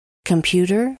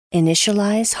Computer,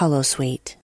 initialize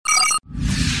holosuite.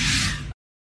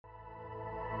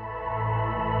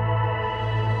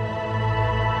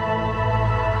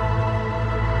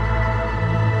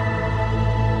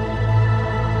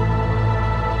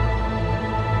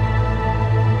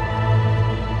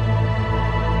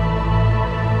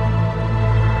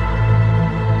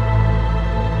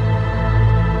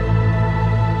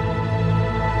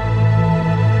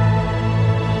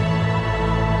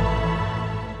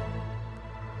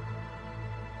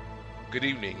 Good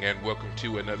evening and welcome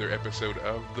to another episode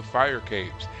of The Fire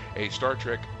Caves, a Star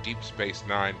Trek Deep Space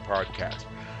Nine podcast.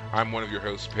 I'm one of your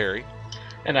hosts, Perry.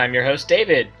 And I'm your host,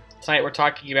 David. Tonight we're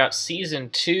talking about Season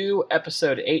 2,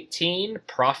 Episode 18,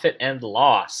 Profit and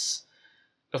Loss.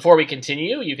 Before we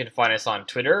continue, you can find us on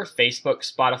Twitter, Facebook,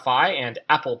 Spotify, and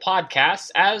Apple Podcasts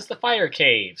as The Fire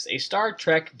Caves, a Star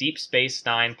Trek Deep Space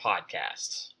Nine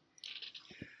podcast.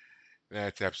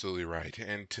 That's absolutely right.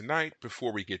 And tonight,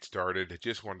 before we get started, I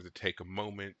just wanted to take a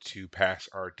moment to pass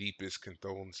our deepest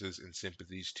condolences and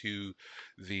sympathies to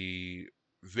the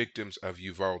victims of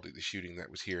Uvalde, the shooting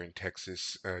that was here in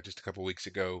Texas just a couple weeks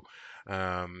ago.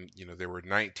 There were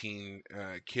 19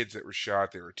 kids that were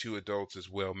shot. There were 2 adults as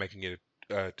well, making it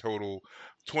a total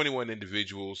 21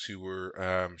 individuals who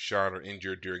were shot or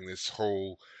injured during this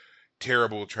whole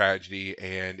terrible tragedy.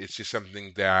 And it's just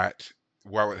something that,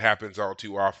 while it happens all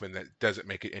too often, that doesn't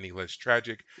make it any less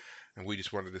tragic. And we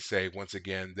just wanted to say once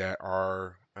again that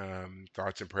our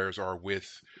thoughts and prayers are with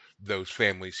those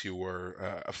families who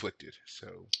were afflicted.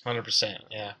 So 100%,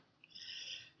 yeah.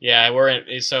 Yeah,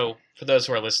 so for those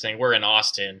who are listening, we're in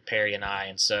Austin, Perry and I,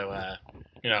 and so,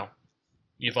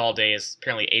 Uvalde is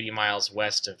apparently 80 miles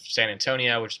west of San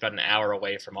Antonio, which is about an hour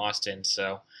away from Austin,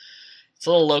 so it's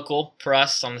a little local for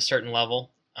us on a certain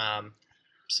level.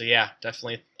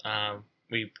 Definitely.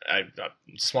 A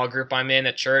small group I'm in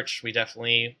at church, we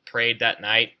definitely prayed that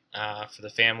night for the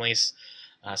families.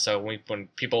 So when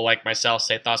people like myself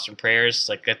say thoughts and prayers,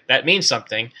 like that means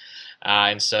something,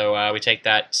 and so we take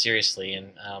that seriously.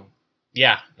 And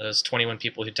those 21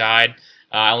 people who died.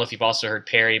 I don't know if you've also heard,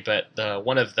 Perry, but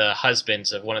one of the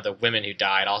husbands of one of the women who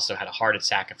died also had a heart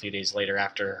attack a few days later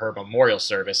after her memorial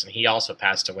service, and he also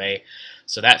passed away.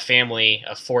 So that family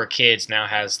of 4 kids now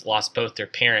has lost both their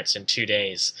parents in 2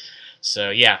 days.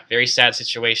 So yeah, very sad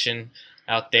situation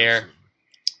out there.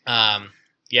 And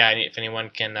if anyone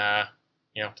can,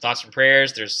 thoughts and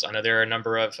prayers. I know there are a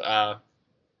number of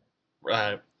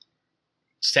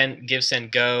Give,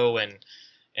 Send, Go,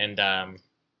 and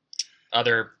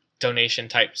other donation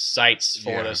type sites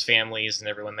for those families and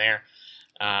everyone there.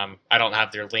 I don't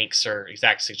have their links or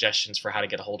exact suggestions for how to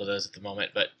get a hold of those at the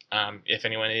moment, but if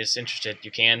anyone is interested, you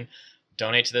can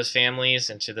donate to those families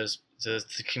and to the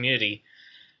community.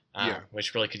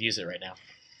 Which really could use it right now.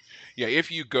 Yeah, if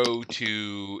you Google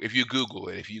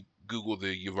it, if you Google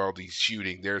the Uvalde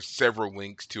shooting, there's several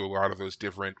links to a lot of those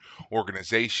different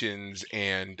organizations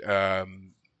and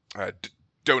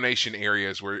donation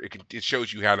areas where it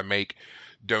shows you how to make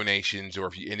donations, or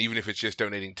even if it's just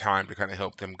donating time to kind of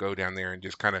help them go down there and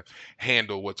just kind of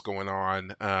handle what's going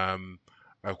on.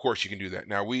 Of course, you can do that.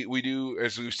 Now, we do,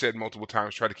 as we've said multiple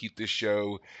times, try to keep this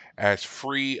show as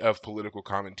free of political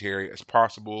commentary as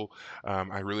possible.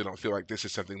 I really don't feel like this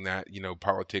is something that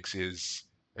politics is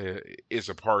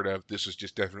a part of. This was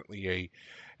just definitely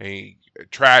a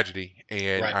tragedy,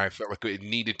 and Right. I felt like it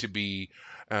needed to be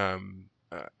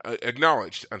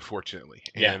acknowledged, unfortunately.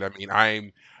 And I mean,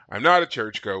 I'm not a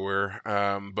churchgoer,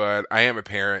 but I am a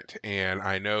parent, and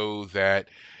I know that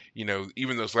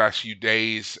even those last few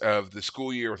days of the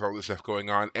school year with all this stuff going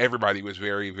on, everybody was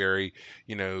very, very,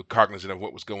 cognizant of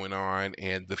what was going on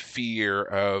and the fear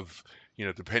of,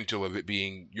 the potential of it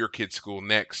being your kid's school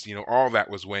next. All that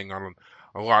was weighing on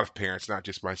a lot of parents, not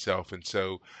just myself. And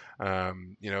so,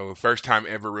 first time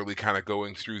ever really kind of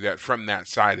going through that from that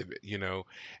side of it,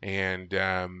 and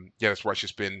that's why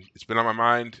it's been on my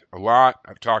mind a lot.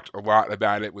 I've talked a lot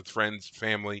about it with friends,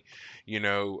 family,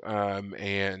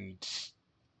 and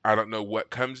I don't know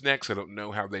what comes next. I don't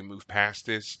know how they move past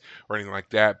this or anything like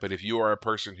that. But if you are a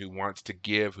person who wants to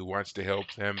give, who wants to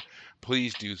help them,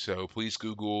 please do so. Please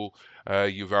Google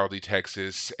Uvalde,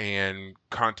 Texas, and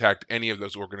contact any of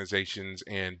those organizations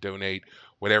and donate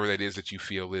whatever that is that you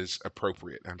feel is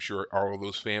appropriate. I'm sure all of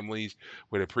those families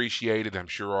would appreciate it. I'm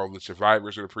sure all the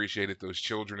survivors would appreciate it. Those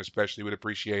children especially would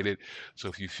appreciate it. So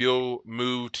if you feel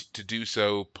moved to do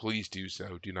so, please do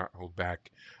so. Do not hold back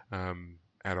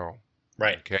at all.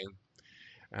 Right. Okay.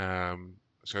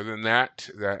 So other than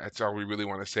that's all we really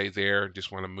want to say there.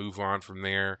 Just want to move on from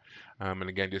there. And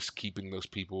again, just keeping those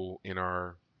people in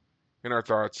our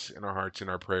thoughts, in our hearts, in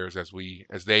our prayers as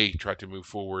they try to move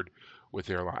forward with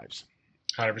their lives.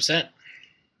 100%.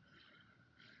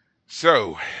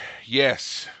 So,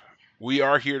 yes, we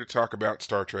are here to talk about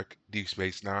Star Trek Deep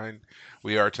Space Nine.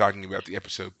 We are talking about the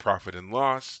episode Profit and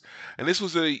Loss. And this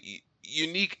was a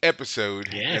unique episode,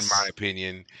 in my Yes.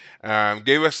 opinion.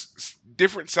 Gave us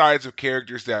different sides of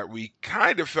characters that we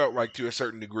kind of felt like, to a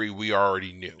certain degree, we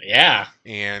already knew. Yeah.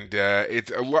 And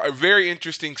it's very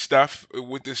interesting stuff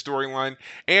with this storyline.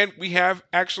 And we have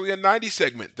actually a 90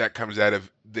 segment that comes out of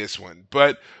this one.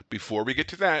 But before we get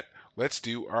to that, let's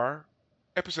do our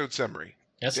episode summary.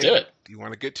 Let's David, do it. do you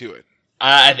want to get to it?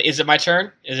 Is it my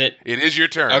turn? Is it? It is your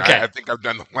turn. Okay. I think I've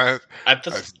done the last. Yeah.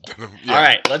 All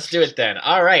right, let's do it then.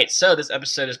 All right, so this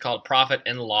episode is called Profit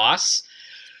and Loss.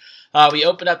 We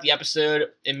open up the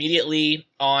episode immediately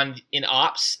in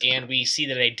ops, and we see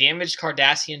that a damaged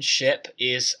Cardassian ship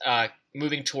is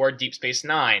moving toward Deep Space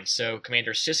Nine. So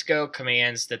Commander Sisko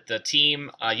commands that the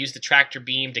team use the tractor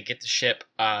beam to get the ship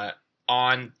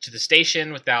on to the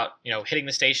station without hitting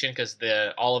the station, because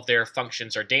all of their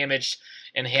functions are damaged,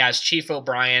 and he has Chief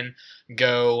O'Brien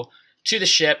go to the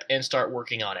ship and start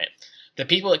working on it. The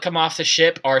people that come off the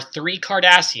ship are 3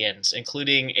 Cardassians,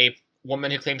 including a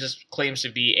woman who claims to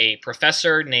be a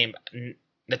professor named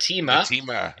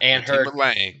Natima,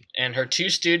 and her 2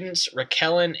 students,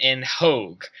 Raquelin and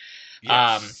Hogue.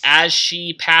 Yes. As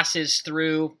she passes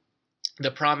through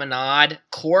the promenade,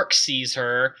 Quark sees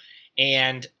her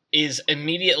and is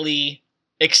immediately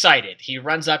excited. He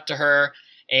runs up to her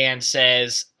and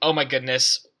says, "Oh my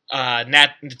goodness,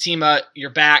 Natima, you're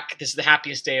back. This is the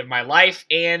happiest day of my life."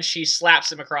 And she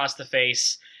slaps him across the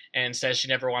face and says she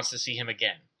never wants to see him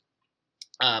again.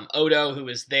 Odo, who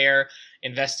is there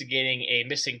investigating a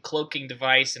missing cloaking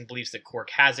device and believes that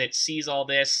Quark has it, sees all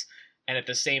this. And at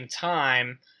the same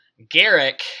time,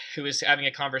 Garrick, who is having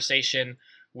a conversation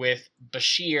with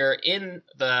Bashir in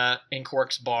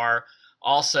Quark's bar,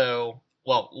 also,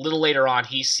 well, a little later on,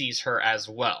 he sees her as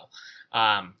well.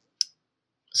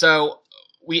 So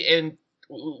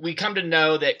we come to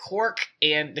know that Quark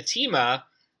and Natima,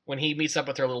 when he meets up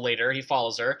with her a little later, he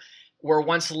follows her, were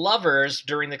once lovers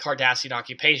during the Cardassian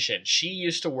occupation. She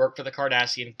used to work for the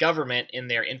Cardassian government in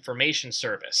their information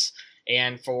service.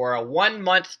 And for a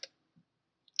 1-month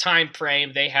time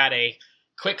frame, they had a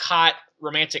quick, hot,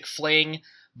 romantic fling,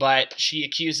 but she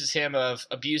accuses him of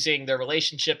abusing their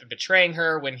relationship and betraying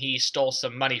her when he stole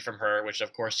some money from her, which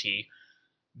of course he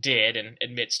did and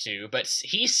admits to. But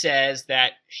he says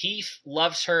that he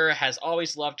loves her, has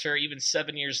always loved her, even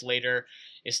 7 years later,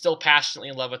 is still passionately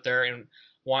in love with her and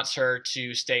wants her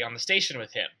to stay on the station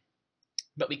with him.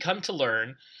 But we come to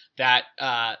learn that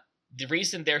the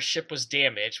reason their ship was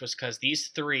damaged was because these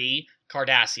 3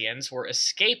 Cardassians were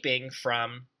escaping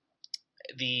from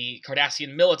the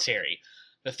Cardassian military.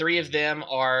 The 3 of them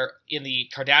are in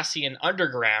the Cardassian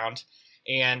underground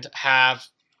and have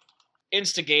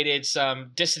instigated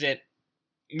some dissident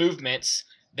movements.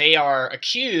 They are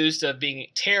accused of being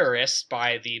terrorists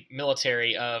by the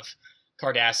military of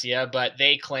Cardassia, but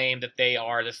they claim that they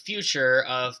are the future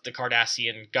of the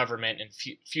Cardassian government and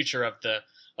future of the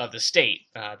state.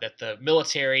 That the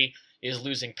military is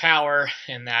losing power,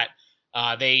 and that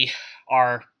they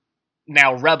are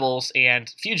now rebels and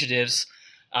fugitives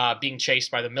being chased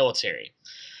by the military.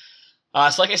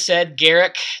 So like I said,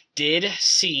 Garrick did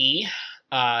see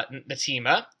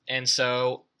Natima, and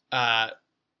so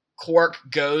Quark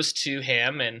goes to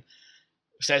him and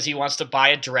says he wants to buy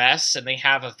a dress, and they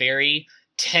have a very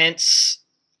tense,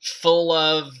 full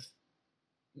of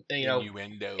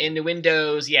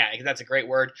innuendos. Yeah, that's a great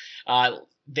word.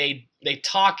 They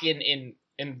talk in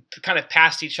kind of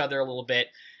past each other a little bit.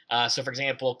 So, for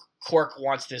example, Quark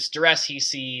wants this dress he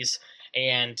sees,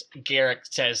 and Garrick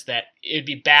says that it'd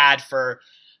be bad for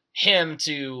him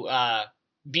to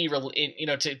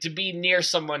be near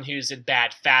someone who's in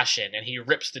bad fashion, and he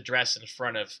rips the dress in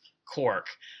front of Quark,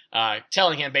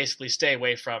 telling him basically stay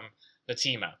away from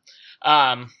Natima.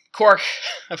 Quark,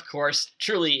 of course,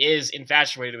 truly is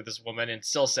infatuated with this woman and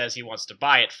still says he wants to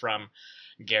buy it from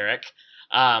Garrick.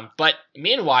 But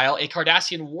meanwhile, a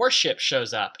Cardassian warship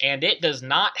shows up, and it does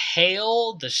not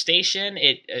hail the station.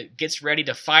 It gets ready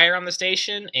to fire on the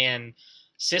station, and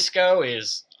Sisko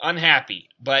is unhappy.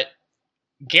 But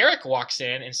Garrick walks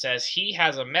in and says he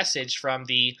has a message from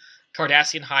the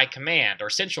Cardassian High Command, or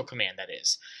Central Command, that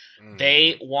is.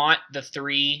 They want the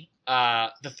 3,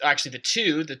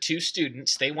 the two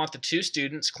students. They want the 2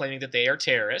 students claiming that they are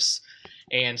terrorists.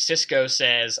 And Sisko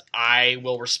says, I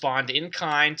will respond in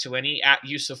kind to any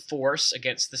use of force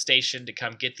against the station to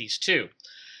come get these 2.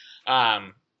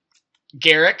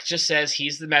 Garrick just says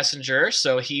he's the messenger,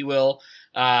 so he will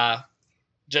relay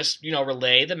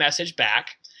the message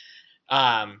back.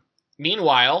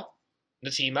 Meanwhile,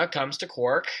 Natima comes to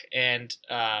Quark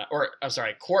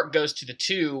Quark goes to the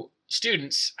two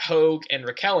students, Hogue and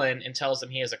Raquelin, and tells them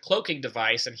he has a cloaking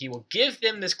device, and he will give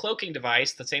them this cloaking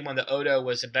device, the same one that Odo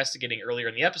was investigating earlier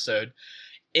in the episode,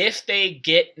 if they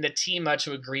get Natima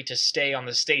to agree to stay on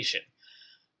the station.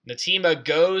 Natima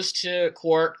goes to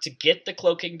Quark to get the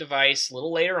cloaking device a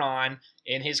little later on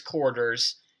in his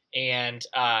quarters, and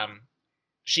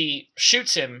she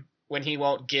shoots him when he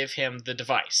won't give him the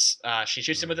device. She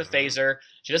shoots him with a phaser.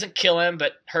 She doesn't kill him,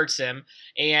 but hurts him.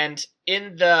 And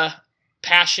in the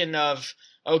passion of,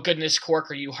 oh goodness, Quark,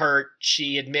 are you hurt?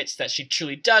 She admits that she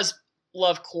truly does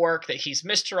love Quark, that he's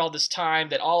missed her all this time,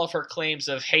 that all of her claims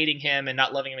of hating him and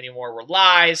not loving him anymore were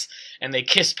lies, and they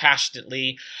kiss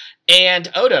passionately.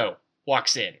 And Odo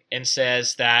walks in and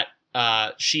says that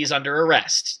she's under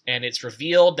arrest, and it's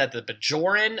revealed that the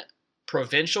Bajoran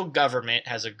provincial government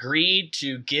has agreed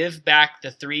to give back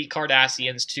the 3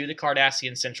 Cardassians to the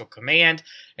Cardassian Central Command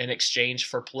in exchange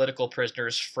for political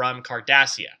prisoners from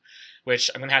Cardassia, which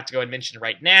I'm going to have to go and mention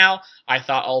right now. I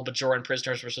thought all Bajoran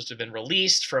prisoners were supposed to have been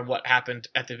released from what happened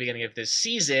at the beginning of this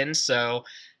season, so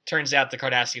turns out the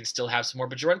Cardassians still have some more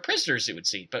Bajoran prisoners, it would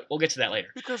seem, but we'll get to that later.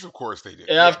 Because of course they did.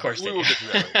 Of course they did. We will get to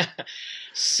that later.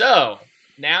 So,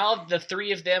 now the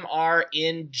 3 of them are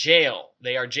in jail.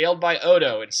 They are jailed by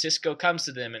Odo, and Sisko comes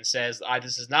to them and says,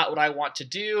 this is not what I want to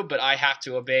do, but I have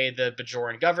to obey the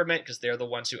Bajoran government because they're the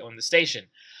ones who own the station.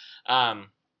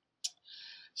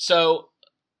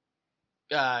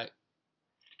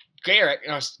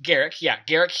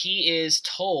 Garrick, he is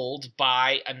told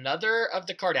by another of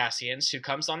the Cardassians who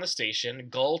comes on the station,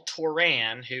 Gul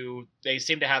Toran, who they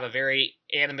seem to have a very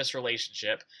animous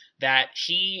relationship, that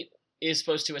he is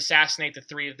supposed to assassinate the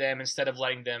 3 of them instead of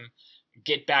letting them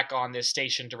get back on this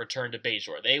station to return to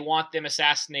Bajor. They want them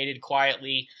assassinated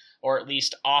quietly, or at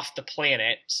least off the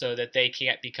planet, so that they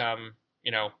can't become,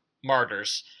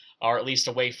 martyrs, or at least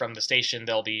away from the station.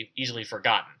 They'll be easily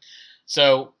forgotten.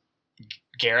 So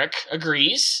Garrick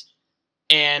agrees,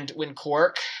 and when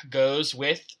Quark goes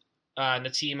with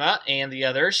Natima and the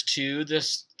others to the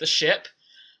ship,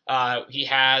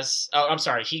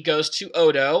 he goes to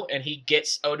Odo, and he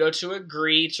gets Odo to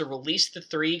agree to release the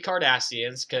 3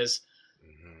 Cardassians, because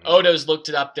Odo's looked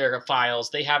it up their files.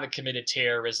 They haven't committed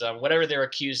terrorism. Whatever they're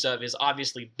accused of is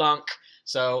obviously bunk,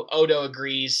 so Odo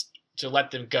agrees to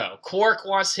let them go. Quark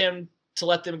wants him to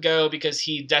let them go because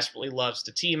he desperately loves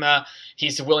Natima.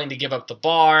 He's willing to give up the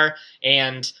bar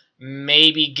and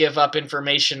maybe give up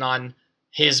information on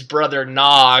his brother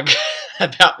Nog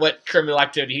about what criminal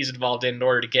activity he's involved in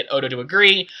order to get Odo to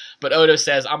agree. But Odo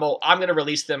says, I'm going to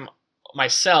release them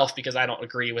myself because I don't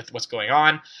agree with what's going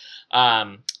on.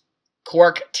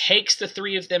 Quark takes the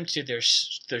 3 of them to their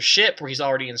ship where he's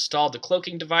already installed the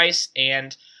cloaking device,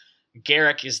 and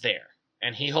Garrick is there.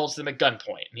 And he holds them at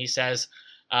gunpoint. And he says,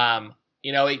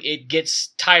 it gets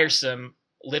tiresome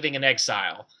living in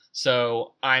exile.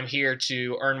 So I'm here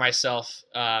to earn myself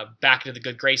back into the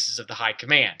good graces of the High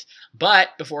Command.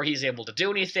 But before he's able to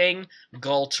do anything,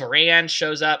 Gul Toran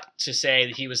shows up to say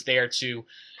that he was there to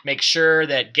make sure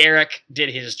that Garrick did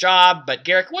his job. But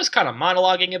Garrick was kind of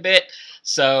monologuing a bit.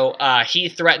 So he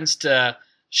threatens to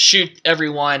shoot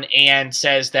everyone and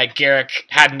says that Garrick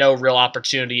had no real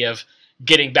opportunity of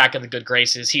getting back in the good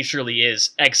graces. He truly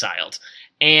is exiled.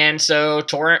 And so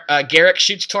Garrick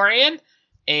shoots Toran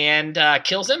and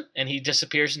kills him, and he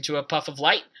disappears into a puff of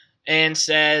light and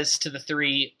says to the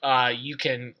 3, you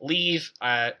can leave.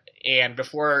 And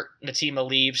before Natima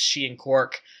leaves, she and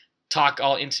Quark talk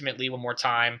all intimately one more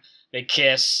time. They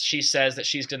kiss. She says that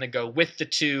she's going to go with the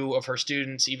 2 of her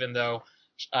students, even though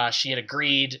she had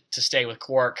agreed to stay with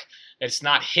Quark. It's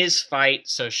not his fight,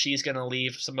 so she's going to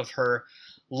leave some of her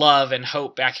love and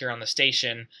hope back here on the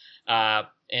station,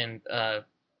 and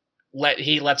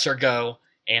he lets her go,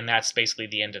 and that's basically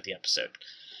the end of the episode.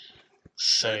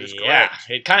 So yeah, correct.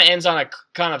 It kind of ends on a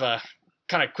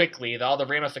kind of quickly. All the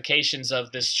ramifications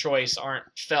of this choice aren't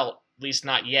felt, at least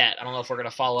not yet. I don't know if we're going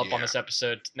to follow up on this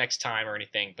episode next time or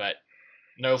anything, but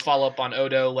no follow up on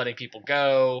Odo letting people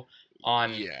go,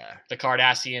 on the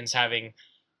Cardassians having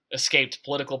escaped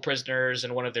political prisoners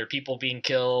and one of their people being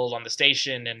killed on the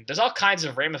station. And there's all kinds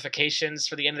of ramifications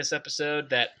for the end of this episode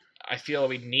that I feel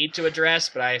we need to address,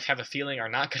 but I have a feeling are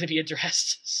not going to be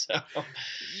addressed. So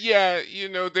yeah,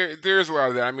 there's a lot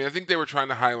of that. I mean, I think they were trying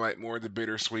to highlight more of the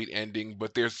bittersweet ending,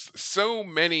 but there's so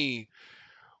many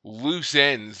loose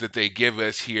ends that they give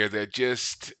us here that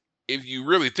just, if you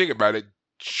really think about it,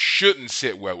 shouldn't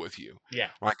sit well with you. Yeah.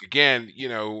 Like, again,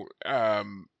 even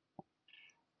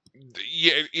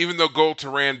though Gul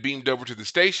Taran beamed over to the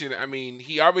station, I mean,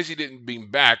 he obviously didn't beam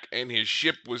back, and his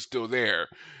ship was still there.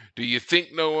 Do you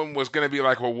think no one was going to be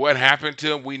like, well, what happened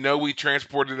to him? We know we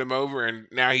transported him over, and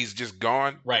now he's just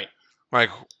gone. Right. Like,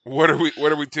 what are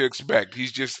we to expect?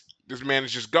 This man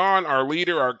is just gone. Our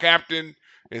leader, our captain,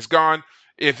 is gone.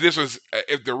 If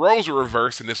the roles were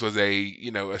reversed and this was a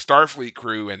Starfleet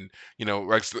crew, and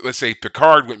let's say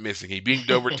Picard went missing, he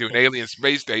beamed over to an alien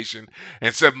space station,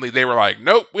 and suddenly they were like,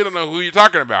 nope, we don't know who you're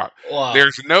talking about. Wow.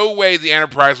 There's no way the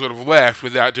Enterprise would have left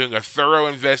without doing a thorough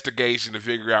investigation to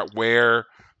figure out where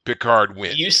Picard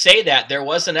went. You say that. There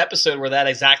was an episode where that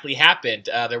exactly happened.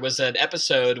 There was an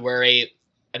episode where an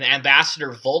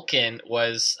ambassador Vulcan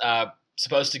was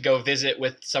supposed to go visit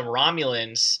with some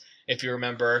Romulans, if you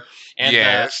remember. And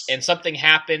yes. And something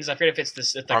happens. I forget if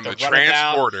it's like on the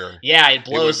transporter. Yeah, it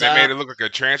blows up. They made it look like a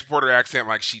transporter accident,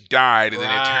 like she died, and then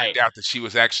it turned out that she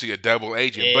was actually a double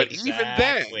agent. Exactly. But even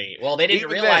then, well, they didn't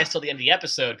realize till the end of the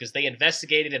episode, because they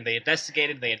investigated and they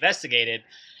investigated and they investigated,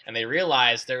 and they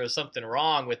realized there was something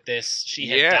wrong with this she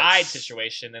had died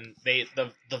situation, and the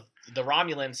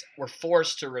Romulans were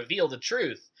forced to reveal the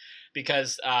truth,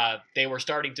 because they were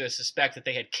starting to suspect that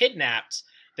they had kidnapped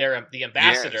the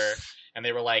ambassador. Yes. And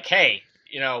they were like, hey,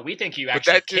 we think you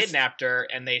actually kidnapped her.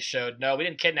 And they showed, no, we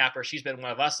didn't kidnap her. She's been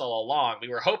one of us all along. We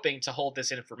were hoping to hold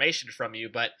this information from you,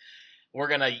 but we're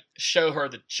going to show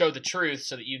the truth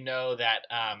so that you know that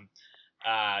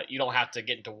you don't have to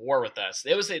get into war with us.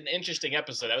 It was an interesting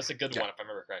episode. That was a good one, if I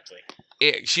remember correctly.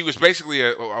 She was basically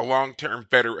a long-term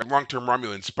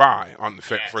Romulan spy on the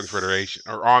for the Federation,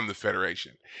 or on the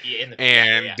Federation. But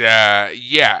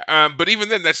even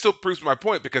then, that still proves my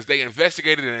point, because they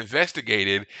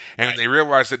investigated, and they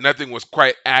realized that nothing was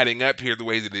quite adding up here the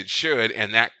way that it should,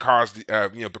 and that caused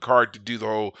Picard to do the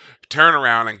whole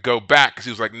turnaround and go back, because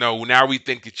he was like, no, now we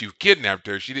think that you kidnapped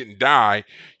her. She didn't die.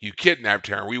 You kidnapped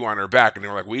her, and we want her back. And they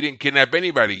were like, we didn't kidnap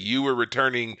anybody. You were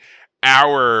returning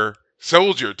our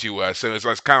soldier to us. So it's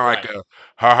kind of like a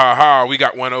ha ha ha, we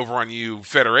got one over on you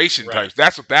Federation types.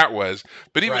 That's what that was.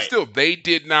 But even still, they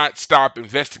did not stop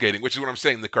investigating, which is what I'm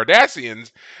saying. The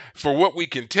Cardassians, for what we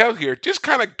can tell here, just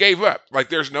kind of gave up. Like,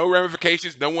 there's no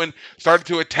ramifications. No one started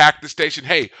to attack the station.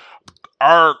 Hey,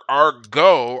 our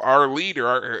Gull, our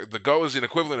leader, the Gull is an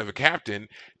equivalent of a captain,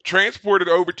 transported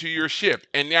over to your ship,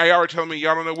 and now y'all are telling me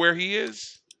y'all don't know where he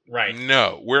is? Right.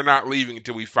 No, we're not leaving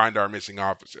until we find our missing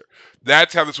officer.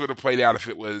 That's how this would have played out if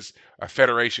it was a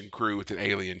Federation crew with an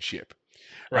alien ship.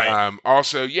 Right.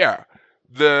 Also,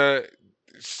 the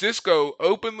Cisco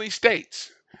openly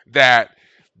states that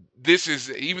this is,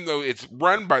 even though it's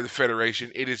run by the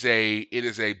Federation, it is a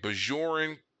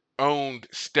Bajoran owned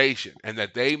station, and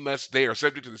that they are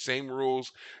subject to the same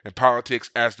rules and politics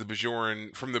as the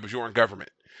Bajoran government.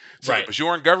 So the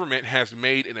Bajoran government has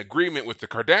made an agreement with the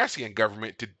Cardassian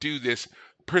government to do this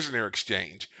prisoner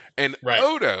exchange, and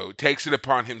Odo takes it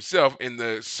upon himself, in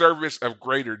the service of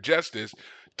greater justice,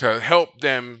 to help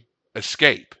them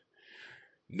escape.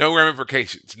 No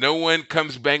ramifications. No one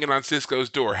comes banging on Cisco's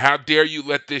door. How dare you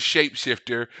let this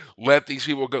shapeshifter let these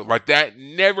people go? Like, that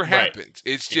never happens.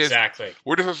 It's just,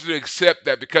 we're just supposed to accept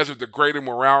that because of the greater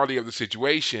morality of the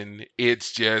situation,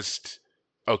 it's just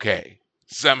okay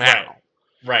somehow.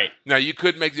 Right. Now, you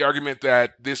could make the argument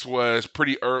that this was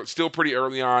still pretty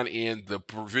early on in the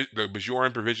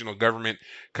Bajoran provisional government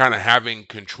kind of having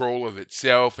control of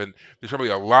itself, and there's probably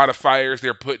a lot of fires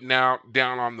they're putting out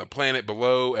down on the planet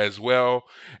below as well.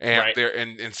 And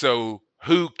and so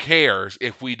who cares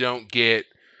if we don't get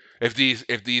if these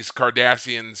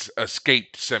Cardassians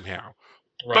escaped somehow?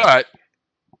 But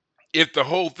if the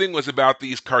whole thing was about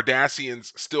these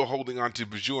Cardassians still holding on to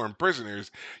Bajoran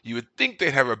prisoners, you would think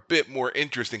they'd have a bit more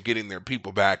interest in getting their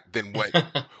people back than what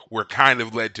we're kind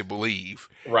of led to believe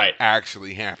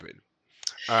actually happened.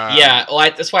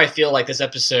 That's why I feel like this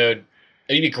episode,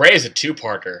 it'd be great as a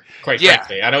two-parter, quite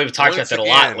frankly. I know we've talked about that a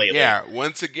lot lately. Yeah,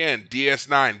 once again,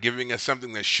 DS9 giving us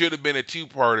something that should have been a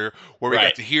two-parter, where we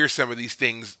got to hear some of these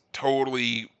things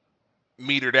totally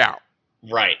metered out.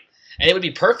 Right. And it would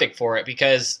be perfect for it,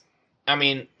 because I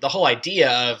mean, the whole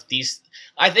idea of these,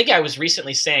 I think I was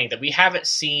recently saying that we haven't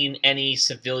seen any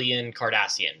civilian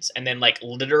Cardassians. And then, like,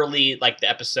 literally, like, the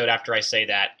episode after I say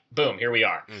that, boom, here we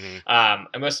are.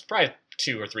 It was probably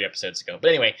 2 or 3 episodes ago. But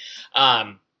anyway,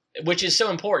 which is so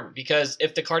important, because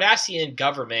if the Cardassian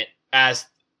government, as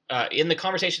in the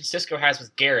conversation Cisco has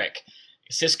with Garrick,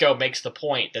 Cisco makes the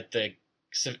point that the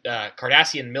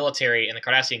Cardassian military and the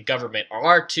Cardassian government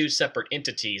are 2 separate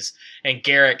entities, and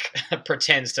Garrick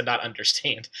pretends to not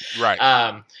understand.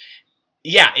 Right.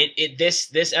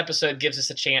 This episode gives us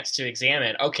a chance to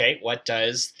examine, okay, what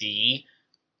does the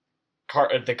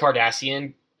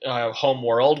Cardassian home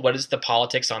world? What is the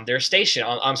politics on their station?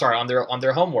 I'm sorry, on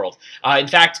their home world. In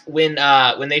fact, when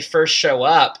they first show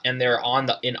up and they're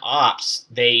in ops,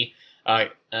 they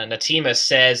Natima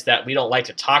says that we don't like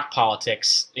to talk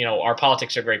politics. Our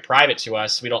politics are very private to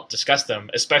us. We don't discuss them,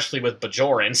 especially with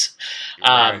Bajorans.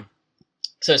 Right.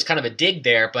 So it's kind of a dig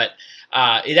there, but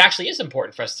it actually is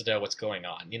important for us to know what's going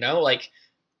on.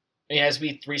 As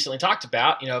we recently talked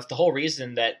about, if the whole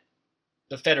reason that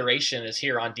the Federation is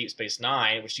here on Deep Space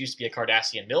Nine, which used to be a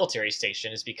Cardassian military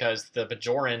station, is because the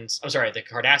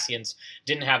Cardassians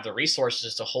didn't have the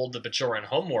resources to hold the Bajoran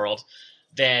homeworld.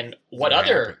 Then what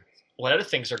other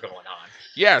things are going on?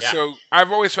 Yeah, so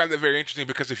I've always found that very interesting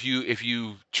because if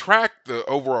you track the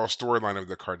overall storyline of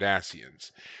the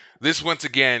Cardassians, this once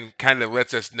again kind of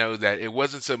lets us know that it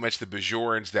wasn't so much the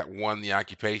Bajorans that won the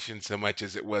occupation so much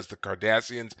as it was the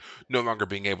Cardassians no longer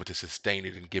being able to sustain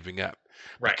it and giving up.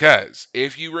 Right. Because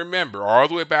if you remember, all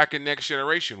the way back in Next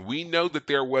Generation, we know that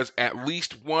there was at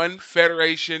least one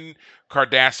Federation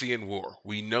Cardassian war.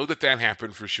 We know that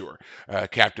happened for sure.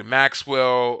 Captain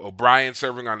Maxwell, O'Brien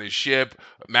serving on his ship,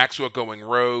 Maxwell going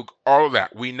rogue, all of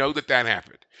that. We know that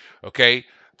happened. Okay?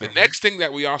 The next thing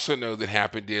that we also know that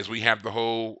happened is we have the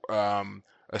whole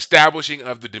establishing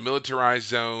of the demilitarized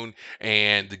zone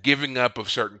and the giving up of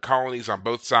certain colonies on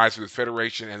both sides of the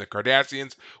Federation and the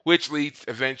Cardassians, which leads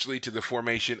eventually to the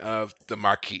formation of the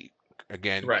Maquis.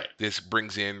 Again, this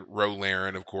brings in Ro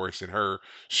Laren, of course, and her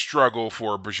struggle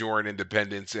for Bajoran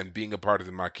independence and being a part of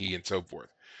the Maquis and so forth.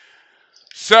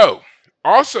 So,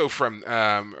 also from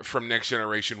Next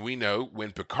Generation, we know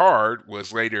when Picard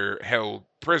was later held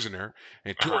prisoner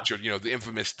and tortured, the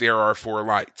infamous "there are four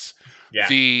lights." Yeah.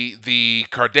 The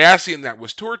Cardassian that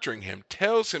was torturing him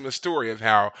tells him a story of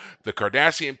how the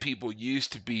Cardassian people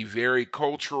used to be very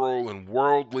cultural and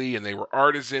worldly, and they were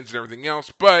artisans and everything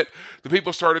else, but the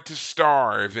people started to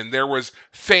starve, and there was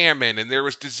famine, and there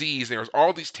was disease, and there was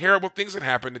all these terrible things that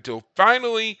happened until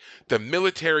finally the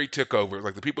military took over.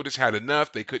 Like the people just had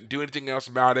enough. They couldn't do anything else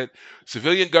about it.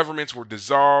 Civilian governments were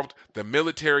dissolved. The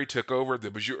military took over.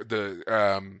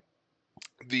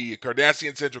 The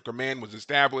Cardassian Central Command was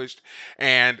established,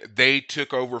 and they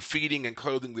took over feeding and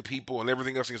clothing the people and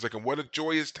everything else. And it's like, and what a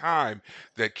joyous time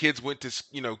that kids went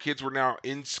to, kids were now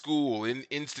in school, in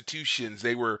institutions.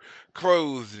 They were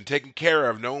clothed and taken care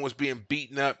of. No one was being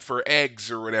beaten up for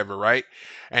eggs or whatever, right?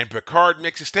 And Picard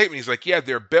makes a statement. He's like, yeah,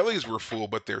 their bellies were full,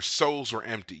 but their souls were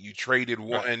empty. You traded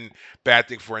one bad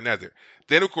thing for another.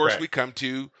 Then, of course, we come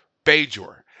to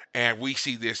Bajor. And we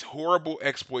see this horrible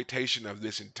exploitation of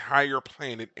this entire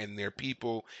planet and their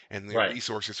people and their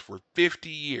resources for 50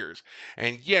 years.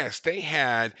 And yes, they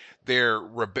had their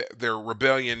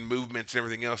rebellion movements and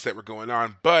everything else that were going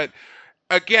on. But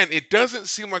again, it doesn't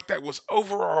seem like that was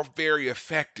overall very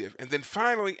effective. And then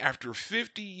finally, after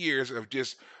 50 years of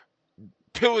just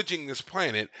pillaging this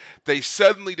planet, they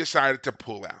suddenly decided to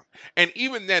pull out. And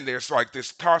even then, there's like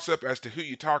this toss up as to who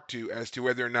you talk to as to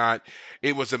whether or not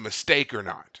it was a mistake or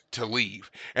not to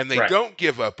leave. And they don't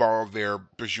give up all of their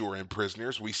Bajoran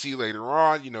prisoners. We see later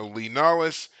on, Lee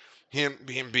Nullis, him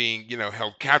being,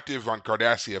 held captive on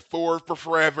Cardassia 4 for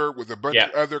forever with a bunch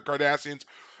of other Cardassians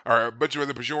or a bunch of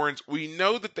other Bajorans. We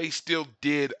know that they still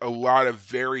did a lot of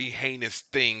very heinous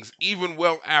things, even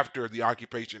well after the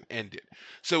occupation ended.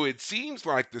 So it seems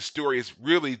like the story is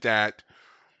really that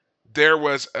there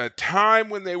was a time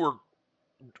when they were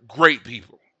great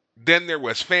people. Then there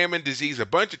was famine, disease, a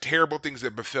bunch of terrible things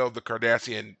that befell the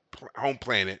Cardassian home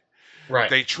planet.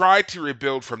 They tried to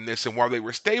rebuild from this, and while they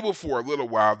were stable for a little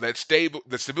while, the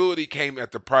stability came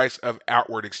at the price of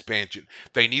outward expansion.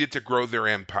 They needed to grow their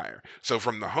empire. So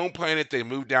from the home planet, they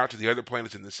moved out to the other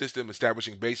planets in the system,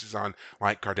 establishing bases on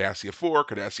like Cardassia 4,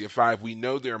 Cardassia 5. We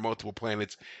know there are multiple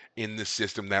planets in this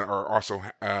system that are also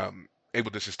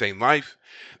able to sustain life.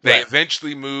 They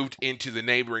eventually moved into the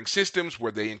neighboring systems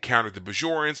where they encountered the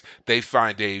Bajorans. They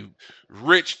find a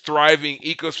rich, thriving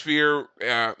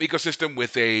ecosystem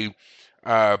with a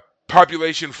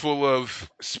population full of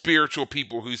spiritual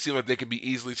people who seem like they could be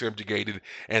easily subjugated,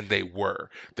 and they were.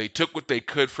 They took what they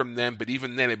could from them, but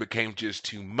even then it became just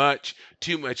too much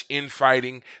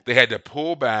infighting. They had to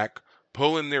pull back,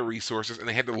 pull in their resources, and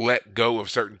they had to let go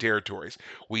of certain territories.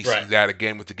 We see that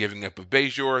again with the giving up of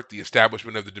Bajor, the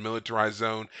establishment of the demilitarized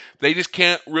zone. They just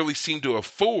can't really seem to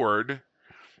afford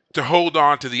to hold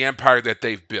on to the empire that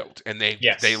they've built. And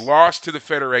they lost to the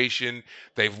Federation.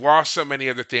 They've lost so many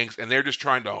other things, and they're just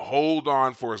trying to hold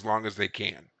on for as long as they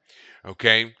can.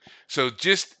 Okay? So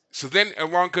then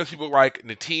along comes people like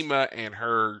Natima and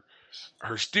her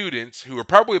students, who are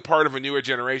probably a part of a newer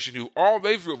generation, who all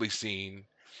they've really seen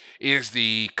is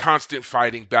the constant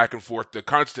fighting back and forth, the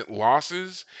constant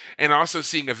losses, and also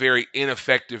seeing a very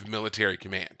ineffective military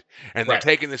command. And they're Right.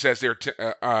 taking this as their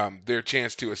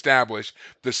chance to establish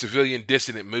the civilian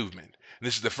dissident movement. And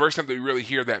this is the first time that we really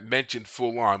hear that mentioned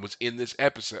full on was in this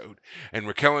episode. And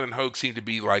Raquel and Hogue seem to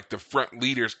be like the front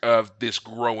leaders of this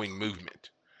growing movement.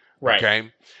 Right.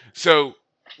 Okay, so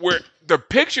where the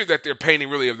picture that they're painting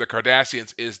really of the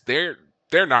Cardassians is they're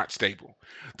not stable.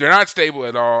 They're not stable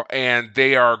at all, and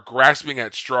they are grasping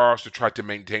at straws to try to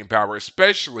maintain power,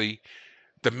 especially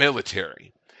the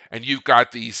military. And you've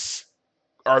got these,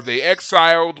 are they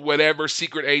exiled, whatever,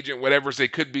 secret agent, whatever they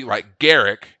could be, like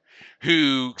Garrick,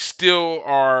 who still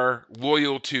are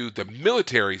loyal to the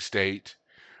military state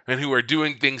and who are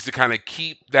doing things to kind of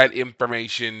keep that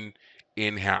information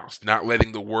in-house, not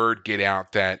letting the word get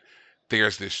out that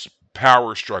there's this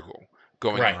power struggle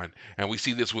going Right. on. And we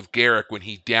see this with Garrick when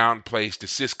he downplays to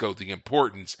Cisco the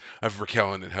importance of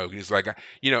Raquel and Hogan. He's like,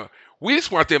 we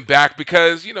just want them back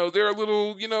because, they're a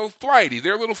little, flighty.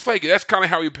 They're a little flaky. That's kind of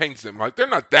how he paints them. Like, they're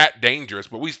not that dangerous,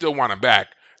 but we still want them back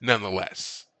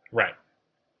nonetheless. Right.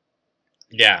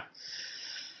 Yeah.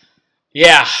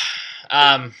 Yeah.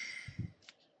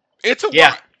 It's a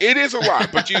lot. It is a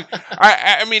lot, but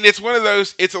I mean, it's one of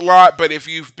those, it's a lot, but if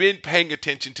you've been paying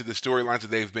attention to the storylines that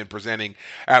they've been presenting,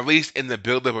 at least in the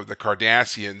buildup of the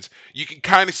Cardassians, you can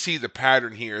kind of see the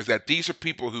pattern here is that these are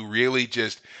people who really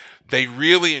they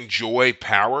really enjoy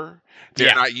power.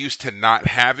 They're not used to not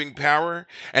having power.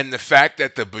 And the fact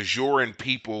that the Bajoran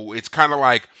people, it's kind of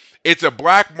like, it's a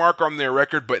black mark on their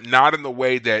record, but not in the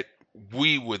way that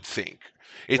we would think.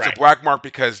 It's a black mark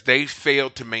because they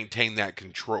failed to maintain that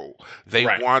control. They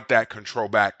want that control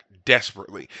back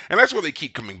desperately. And that's why they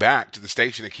keep coming back to the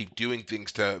station and keep doing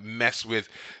things to mess with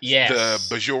the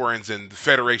Bajorans and the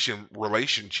Federation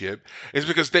relationship, is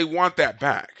because they want that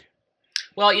back.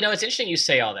 Well, it's interesting you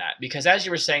say all that, because as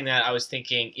you were saying that, I was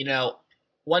thinking,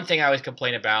 one thing I always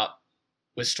complain about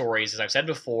with stories, as I've said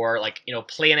before, like,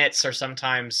 planets are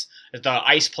sometimes the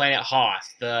ice planet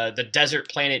Hoth, the desert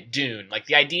planet Dune, like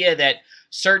the idea that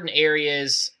certain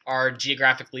areas are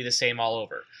geographically the same all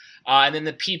over. And then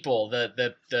the people,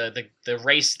 the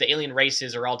race, the alien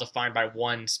races are all defined by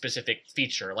one specific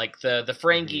feature. Like the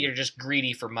Ferengi are just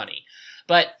greedy for money.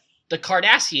 But the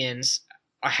Cardassians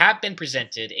have been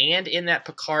presented, and in that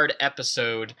Picard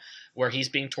episode where he's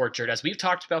being tortured, as we've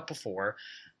talked about before,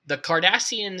 the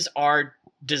Cardassians are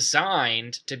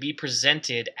designed to be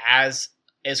presented as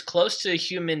close to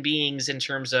human beings in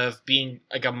terms of being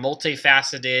like a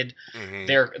multifaceted,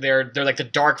 they're like the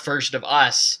dark version of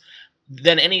us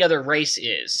than any other race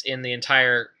is in the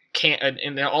entire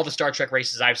in all the Star Trek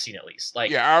races I've seen, at least.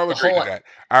 Like, I'll agree to that.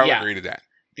 I'll agree to that.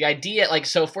 The idea, like,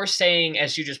 so if we're saying,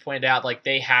 as you just pointed out, like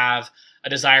they have a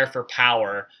desire for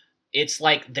power, it's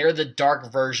like they're the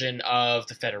dark version of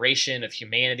the Federation, of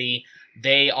humanity.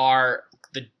 They are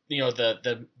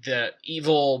the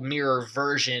evil mirror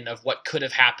version of what could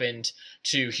have happened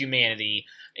to humanity,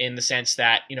 in the sense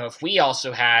that, if we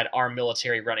also had our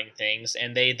military running things,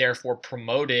 and they therefore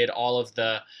promoted all of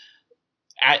the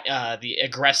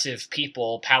aggressive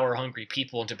people, power hungry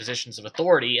people into positions of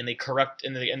authority, and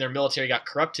and their military got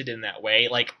corrupted in that way,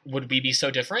 like, would we be so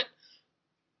different?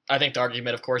 I think the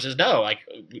argument, of course, is no. Like,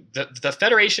 the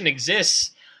Federation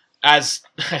exists, as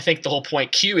I think the whole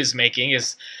point Q is making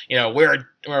is,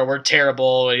 we're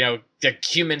terrible. The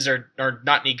humans are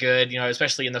not any good.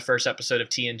 Especially in the first episode of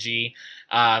TNG.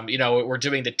 We're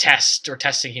doing the test or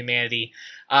testing humanity.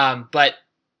 But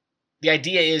the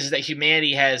idea is that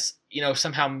humanity has,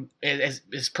 somehow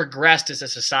has progressed as a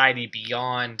society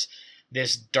beyond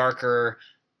this darker,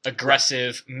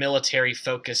 aggressive, military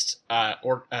focused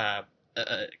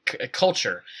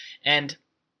culture. And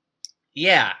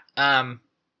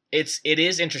it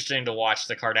is interesting to watch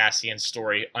the Cardassian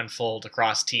story unfold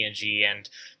across TNG and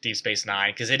Deep Space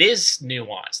Nine, because it is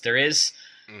nuanced.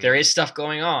 There is stuff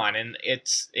going on, and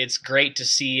it's great to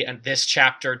see this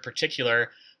chapter in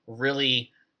particular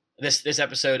really this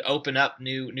episode open up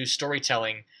new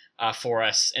storytelling for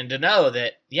us, and to know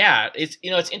that it's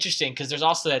interesting, because there's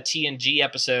also that TNG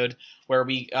episode where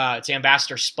it's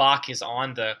Ambassador Spock is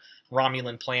on the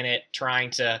Romulan planet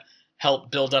trying to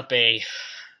help build up a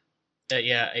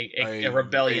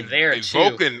rebellion there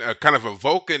too. Kind of a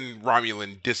Vulcan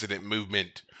Romulan dissident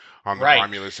movement on the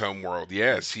Romulus homeworld.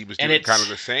 Yes, he was doing kind of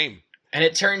the same. And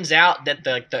it turns out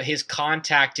that his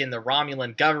contact in the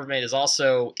Romulan government is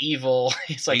also evil.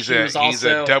 It's like he's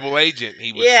a double agent.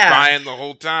 He was spying the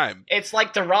whole time. It's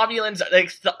like the Romulans.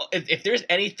 Like if there's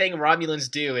anything Romulans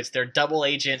do, it's they're double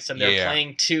agents, and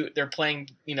they're playing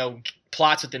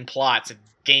plots within plots and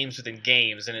games within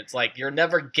games. And it's like you'll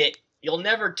never get you'll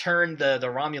never turn the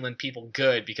Romulan people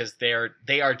good because they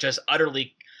are just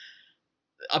utterly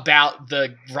about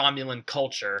the Romulan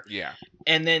culture. Yeah.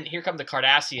 And then here come the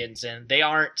Cardassians, and they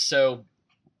aren't so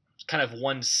kind of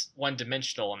one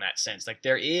dimensional in that sense. Like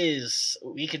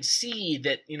we can see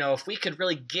that, if we could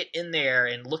really get in there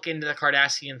and look into the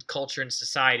Cardassian culture and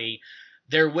society,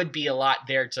 there would be a lot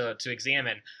there to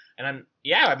examine. And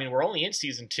we're only in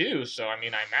season 2, so I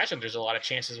imagine there's a lot of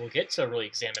chances we'll get to really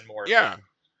examine more. Yeah.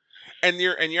 And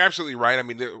you're absolutely right. I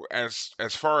mean, as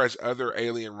far as other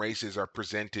alien races are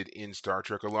presented in Star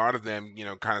Trek, a lot of them,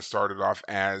 kind of started off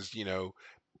as,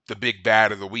 the big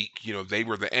bad of the week. They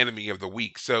were the enemy of the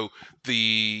week. So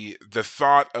the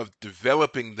thought of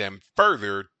developing them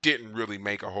further didn't really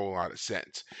make a whole lot of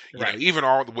sense. Right. Even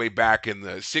all the way back in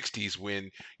the 60s when,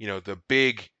 the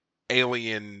big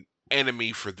alien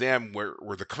enemy for them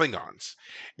were the Klingons.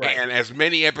 Right. And as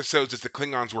many episodes as the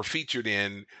Klingons were featured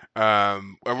in,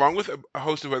 along with a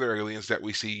host of other aliens that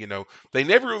we see, they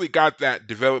never really got that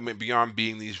development beyond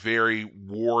being these very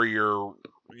warrior,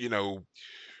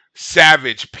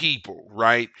 savage people,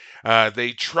 right?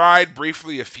 They tried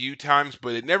briefly a few times,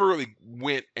 but it never really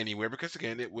went anywhere because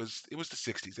again, it was the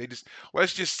 60s.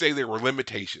 Let's just say there were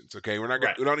limitations. Okay, we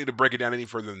don't need to break it down any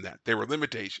further than that. There were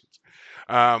limitations.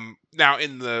 Now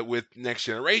with Next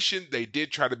Generation, they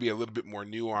did try to be a little bit more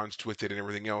nuanced with it and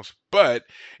everything else, but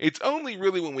it's only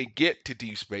really when we get to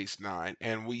Deep Space Nine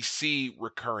and we see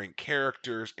recurring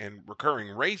characters and recurring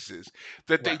races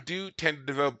that they do tend to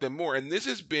develop them more. And this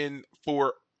has been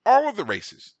for all of the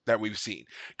races that we've seen.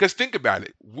 Because think about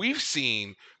it, we've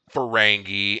seen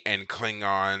Ferengi and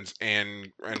Klingons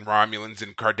and Romulans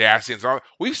and Cardassians.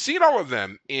 We've seen all of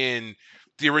them in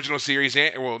the original series,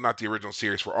 not the original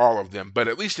series for all of them, but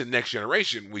at least in Next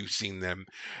Generation, we've seen them,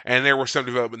 and there was some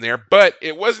development there. But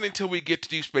it wasn't until we get to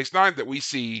Deep Space Nine that we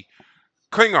see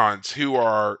Klingons who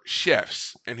are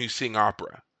chefs and who sing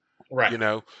opera.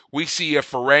 Right. We see a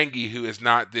Ferengi who is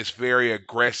not this very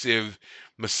aggressive,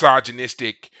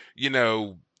 misogynistic,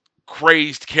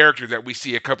 crazed character that we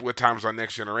see a couple of times on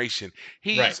Next Generation.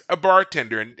 He's a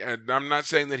bartender, and I'm not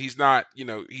saying that he's not,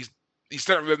 he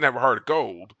certainly doesn't have a heart of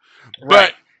gold,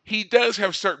 but he does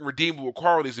have certain redeemable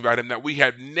qualities about him that we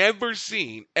have never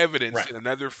seen evidenced in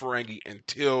another Ferengi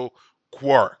until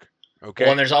Quark. Okay.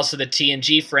 Well, and there's also the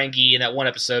TNG Ferengi in that one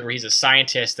episode where he's a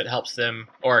scientist that helps them,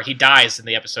 or he dies in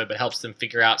the episode, but helps them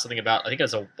figure out something about, I think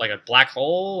it's a black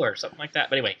hole or something like that.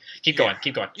 But anyway, keep going.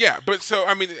 Yeah, but so,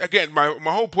 again, my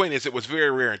whole point is it was very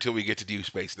rare until we get to Deep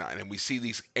Space Nine and we see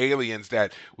these aliens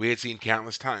that we had seen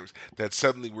countless times, that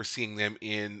suddenly we're seeing them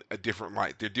in a different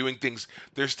light. They're doing things,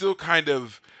 they're still kind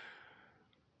of,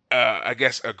 I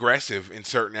guess, aggressive in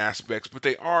certain aspects, but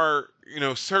they are,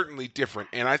 certainly different.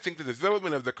 And I think the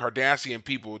development of the Cardassian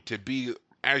people to be,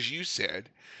 as you said,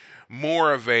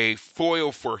 more of a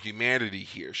foil for humanity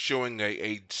here, showing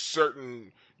a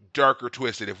certain darker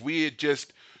twist that if we had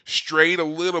just strayed a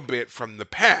little bit from the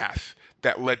path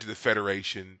that led to the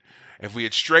Federation, if we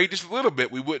had strayed just a little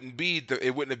bit, it wouldn't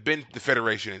have been the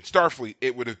Federation and Starfleet.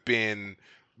 It would have been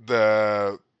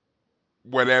the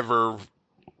whatever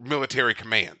military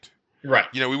command. Right.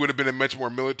 We would have been a much more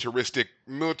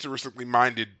militaristically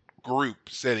minded group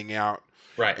setting out.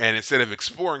 Right. And instead of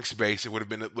exploring space, it would have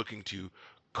been looking to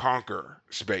conquer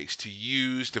space,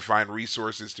 to find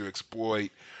resources to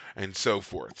exploit, and so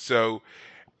forth. So,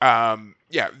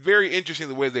 very interesting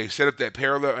the way they set up that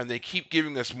parallel, and they keep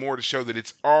giving us more to show that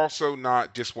it's also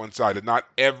not just one-sided. Not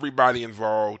everybody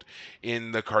involved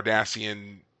on the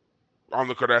Cardassian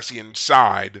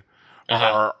side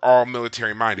are all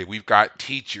military minded. We've got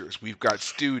teachers, we've got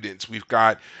students, we've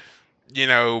got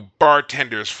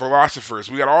bartenders,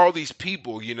 philosophers. We got all these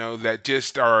people, that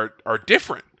just are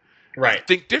different, right?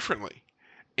 Think differently,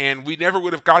 and we never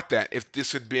would have got that if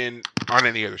this had been on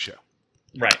any other show,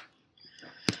 right?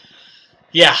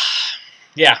 Yeah.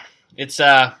 It's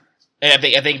I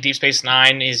think Deep Space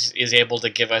Nine is able to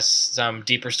give us some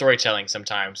deeper storytelling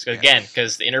sometimes. Again,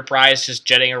 because the Enterprise just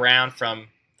jetting around from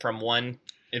one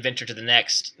adventure to the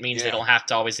next means they don't have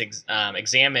to always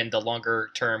examine the longer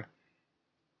term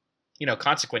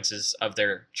consequences of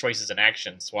their choices and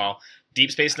actions, while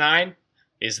Deep Space Nine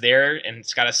is there and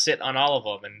it's got to sit on all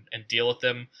of them and deal with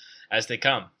them as they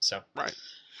come. So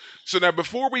So now,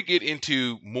 before we get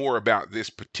into more about this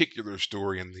particular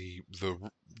story and the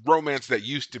romance that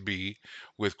used to be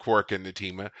with Quark and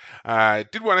Natima, I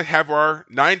did want to have our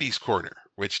 90s corner,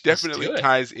 which definitely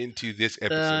ties into this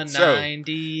episode. The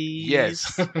 90s.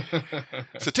 Yes.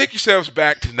 So take yourselves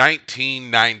back to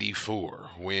 1994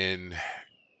 when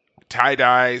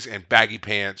tie-dyes and baggy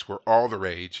pants were all the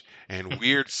rage, and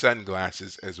weird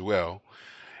sunglasses as well.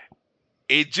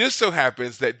 It just so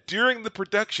happens that during the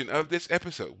production of this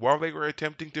episode, while they were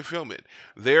attempting to film it,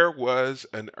 there was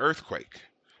an earthquake.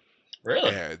 Really?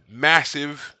 A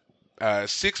massive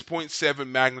 6.7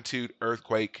 magnitude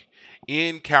earthquake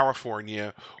in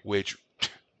California, which,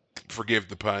 forgive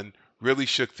the pun, really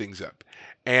shook things up.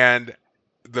 And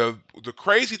the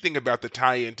crazy thing about the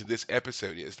tie-in to this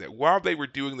episode is that while they were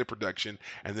doing the production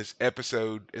and this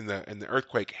episode and the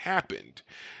earthquake happened,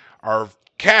 our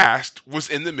cast was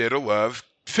in the middle of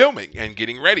filming and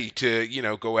getting ready to,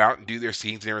 go out and do their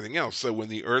scenes and everything else. So when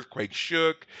the earthquake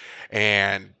shook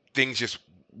and things just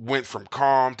went from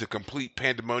calm to complete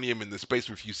pandemonium in the space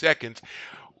of a few seconds,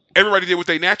 everybody did what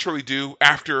they naturally do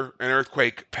after an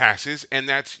earthquake passes, and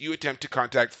that's you attempt to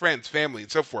contact friends, family,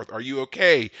 and so forth. Are you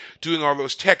okay? Doing all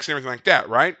those texts and everything like that,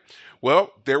 right?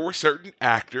 Well, there were certain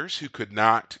actors who could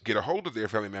not get a hold of their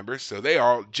family members, so they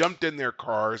all jumped in their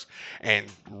cars and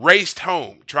raced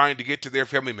home trying to get to their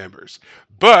family members.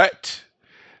 But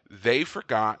they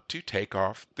forgot to take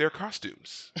off their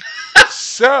costumes.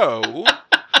 So,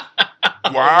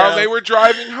 while they were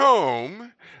driving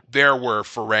home, there were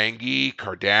Ferengi,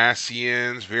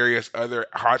 Cardassians, various other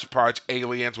hodgepodge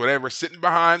aliens, whatever, sitting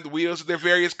behind the wheels of their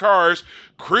various cars,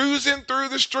 cruising through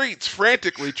the streets,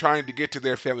 frantically trying to get to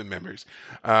their family members.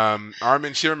 Armin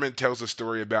Shimmerman tells a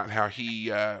story about how he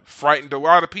frightened a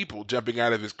lot of people jumping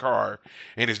out of his car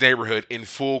in his neighborhood in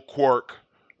full Quark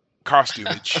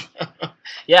costumage.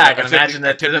 Yeah, I can imagine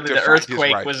that the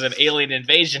earthquake was an alien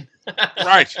invasion.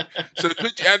 Right. So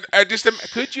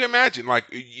could you imagine, like,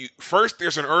 first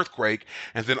there's an earthquake,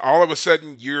 and then all of a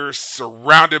sudden you're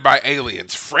surrounded by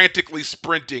aliens frantically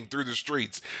sprinting through the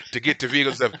streets to get to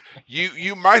vehicles.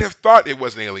 You might have thought it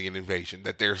was an alien invasion,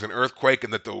 that there's an earthquake,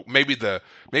 and that maybe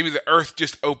the earth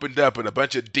just opened up and a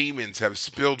bunch of demons have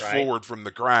spilled forward from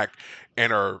the crack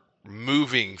and are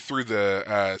moving through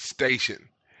the station.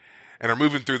 And are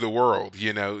moving through the world,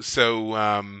 So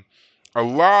a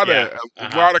lot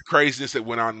of craziness that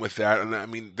went on with that, and I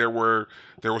mean there was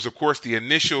of course the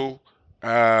initial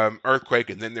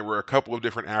earthquake, and then there were a couple of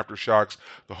different aftershocks.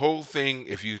 The whole thing,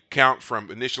 if you count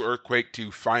from initial earthquake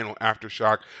to final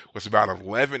aftershock, was about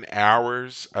 11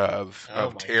 hours of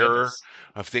terror,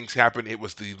 of things happen. It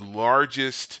was the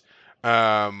largest.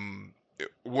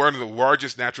 One of the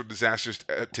largest natural disasters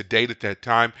to date at that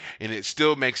time, and it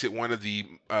still makes it one of the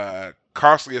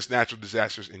costliest natural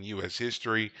disasters in U.S.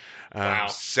 history. Wow.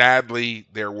 Sadly,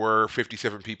 there were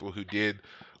 57 people who did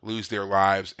lose their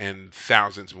lives and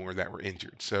thousands more that were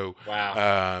injured. So,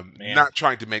 not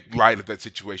trying to make light of that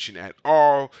situation at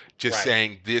all, just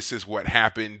saying this is what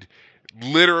happened.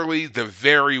 Literally the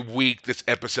very week this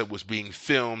episode was being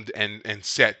filmed and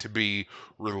set to be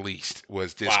released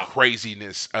was this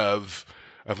craziness of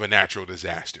a natural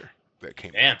disaster that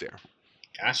came out there.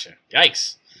 Gotcha.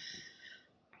 Yikes.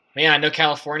 Man, I know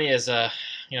California is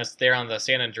it's there on the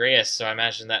San Andreas, so I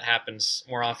imagine that happens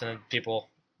more often than people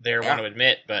there want to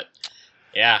admit, but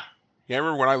yeah. Yeah, I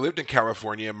remember when I lived in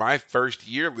California, my first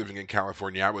year living in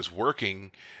California, I was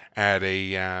working at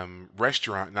a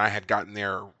restaurant, and I had gotten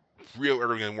there real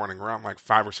early in the morning, around like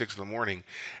 5 or 6 in the morning,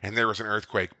 and there was an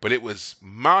earthquake, but it was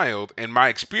mild, and my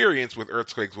experience with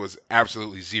earthquakes was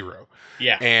absolutely zero.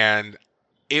 Yeah. And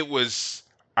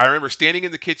I remember standing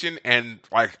in the kitchen, and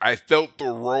like I felt the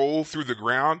roll through the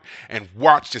ground and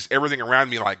watched just everything around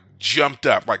me like jumped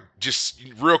up, like just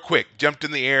real quick, jumped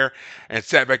in the air and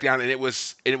sat back down, and it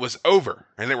was over,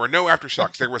 and there were no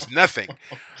aftershocks. There was nothing.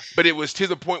 But it was to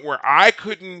the point where I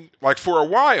couldn't, like, for a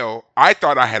while, I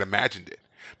thought I had imagined it.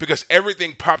 Because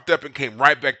everything popped up and came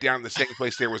right back down in the same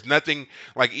place. There was nothing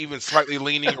like even slightly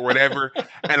leaning or whatever.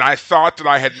 And I thought that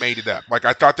I had made it up. Like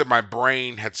I thought that my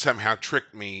brain had somehow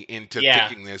tricked me into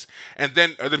thinking this. And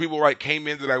then other people like came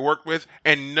in that I worked with,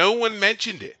 and no one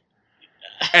mentioned it.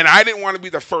 And I didn't want to be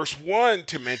the first one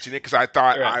to mention it because I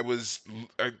thought I was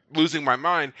losing my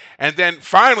mind. And then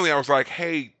finally I was like,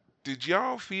 hey, did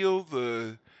y'all feel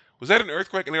was that an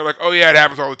earthquake? And they were like, oh yeah, it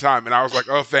happens all the time. And I was like,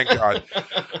 oh, thank God.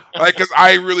 Like, because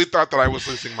I really thought that I was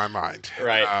losing my mind.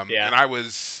 Right. And I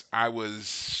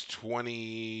was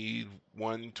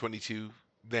 21, 22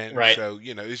 then. Right. So,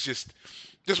 it's just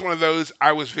one of those.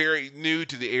 I was very new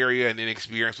to the area and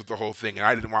inexperienced with the whole thing. And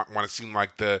I didn't want to seem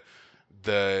like the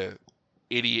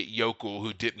idiot yokel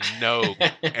who didn't know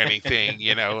anything,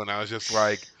 and I was just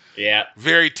like,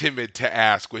 very timid to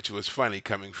ask, which was funny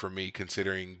coming from me,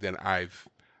 considering that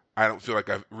I don't feel like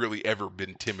I've really ever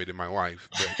been timid in my life,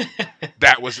 but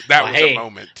that was a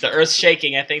moment. The earth's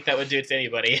shaking. I think that would do it to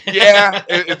anybody. Yeah,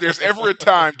 if there's ever a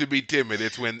time to be timid,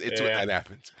 it's when that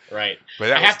happens. Right.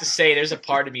 But I have to say, there's a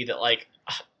part of me that, like,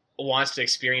 wants to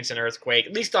experience an earthquake,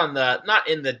 at least on the not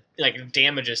in the like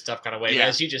damages stuff kind of way, but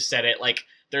as you just said it, like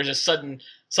there's a sudden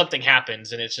something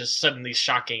happens and it's just suddenly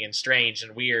shocking and strange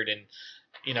and weird and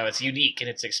it's unique in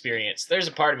its experience. There's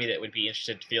a part of me that would be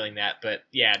interested in feeling that, but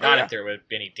not if there would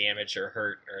be any damage or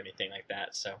hurt or anything like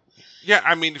that. So Yeah,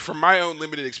 I mean, from my own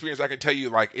limited experience, I can tell you,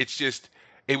 like,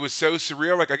 it was so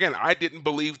surreal. Like, again, I didn't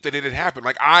believe that it had happened.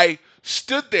 Like, I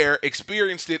stood there,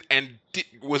 experienced it, and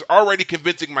was already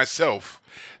convincing myself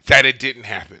that it didn't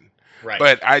happen. right,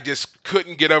 But I just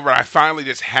couldn't get over it. I finally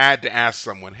just had to ask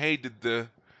someone, "Hey, did the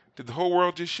whole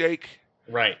world just shake?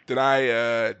 right, Did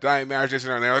I imagine this?"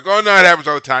 And they're like, "Oh no, it happens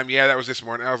all the time." Yeah, that was this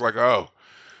morning. I was like, "Oh,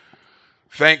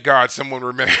 thank God, someone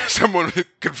someone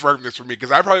confirmed this for me,"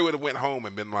 because I probably would have went home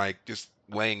and been like, just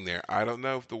laying there. I don't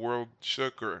know if the world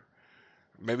shook, or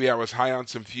maybe I was high on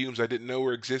some fumes I didn't know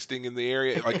were existing in the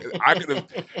area. Like I could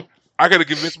have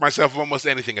convinced myself of almost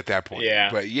anything at that point. Yeah,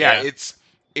 But yeah.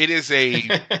 it is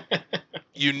a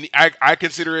I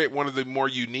consider it one of the more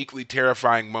uniquely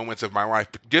terrifying moments of my life,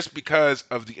 just because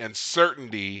of the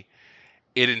uncertainty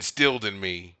it instilled in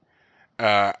me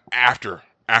after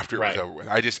it was Right, over with.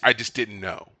 I just didn't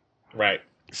know. right.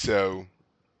 So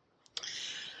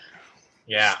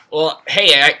Yeah. Well,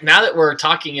 hey, now that we're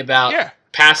talking about yeah,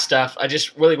 past stuff, I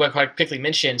just really want to quickly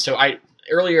mention. So I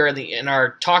earlier in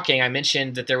our talking, I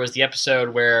mentioned that there was the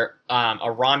episode where a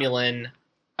Romulan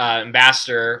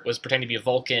ambassador was pretending to be a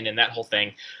Vulcan and that whole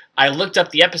thing. I looked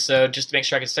up the episode just to make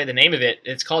sure I could say the name of it.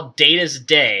 It's called Data's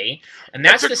Day, and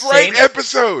that's a the great same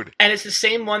episode. And it's the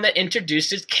same one that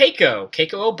introduces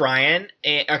Keiko O'Brien.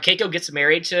 Keiko gets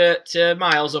married to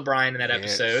Miles O'Brien in that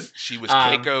episode. She was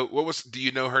Keiko. What was? Do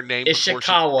you know her name?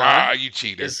 Ishikawa. You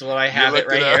cheated. Is what I have it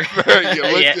right here. You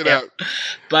looked it up.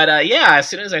 But as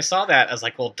soon as I saw that, I was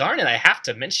like, well, darn it, I have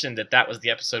to mention that was the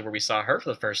episode where we saw her for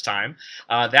the first time.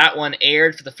 That one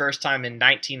aired for the first time in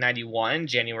 1991,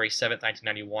 January 7th,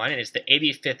 1991, and it's the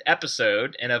 85th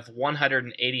episode. And of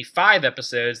 185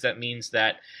 episodes, that means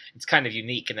that it's kind of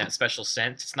unique in that special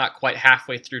sense. It's not quite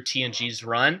halfway through TNG's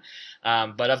run,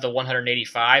 but of the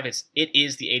 185, it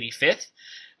is the 85th.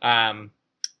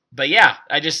 But yeah,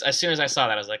 as soon as I saw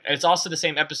that, I was like, it's also the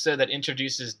same episode that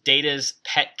introduces Data's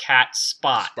pet cat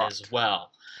Spot. As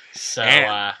well. So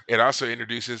it also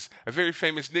introduces a very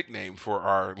famous nickname for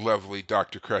our lovely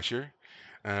Dr. Crusher.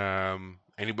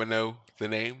 Anyone know the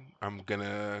name? I'm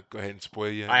gonna go ahead and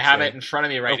spoil you. I have it in front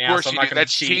of me right now. Of course, so I'm not gonna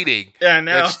that's cheat. cheating. Yeah, I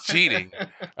know. That's cheating.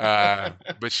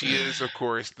 But she is, of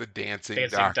course, the dancing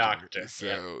doctor.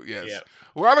 So yes, Yep.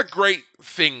 A lot of great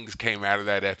things came out of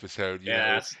that episode. You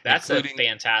know, that's a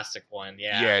fantastic one.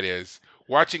 Yeah, it is.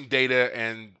 Watching Data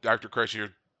and Dr.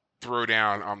 Crusher throw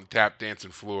down on the tap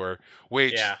dancing floor,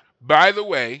 which. Yeah. By the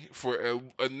way, for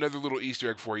another little Easter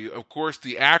egg for you, of course,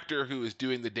 the actor who is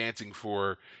doing the dancing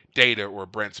for Data, or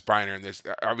Brent Spiner, in this,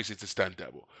 obviously it's a stunt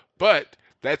double, but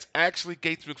that's actually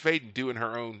Gates McFadden doing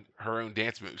her own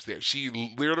dance moves there. She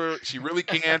really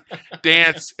can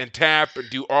dance and tap and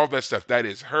do all that stuff. That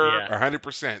is her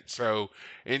 100%. So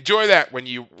enjoy that when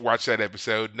you watch that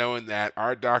episode, knowing that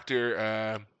our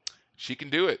doctor, she can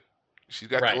do it. She's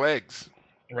got the legs.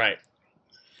 Right.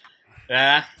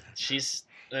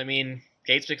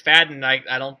 Gates McFadden,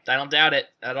 I don't doubt it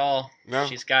at all. No.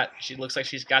 She looks like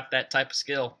she's got that type of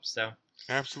skill. So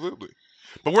absolutely.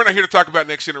 But we're not here to talk about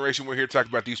Next Generation. We're here to talk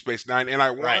about Deep Space Nine, and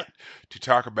I want to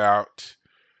talk about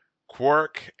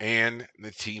Quark and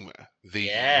Natima.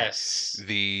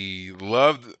 The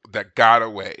love that got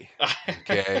away.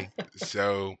 Okay.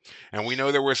 So, and we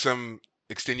know there were some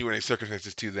extenuating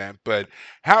circumstances to that, but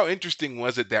how interesting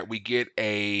was it that we get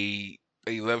a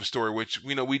love story, which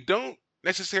we don't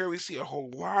necessarily see a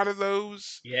whole lot of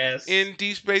those in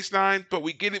Deep Space Nine, but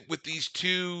we get it with these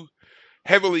two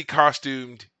heavily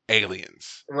costumed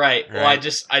aliens. Right. Well, I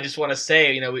just want to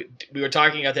say, we were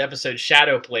talking about the episode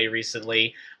Shadow Play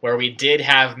recently, where we did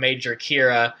have Major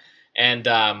Kira and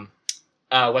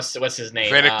what's his name?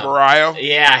 Vedic Barile?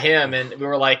 Yeah, him, and we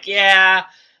were like, it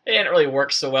didn't really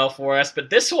work so well for us,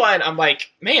 but this one, I'm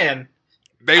like, man,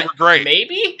 they were great.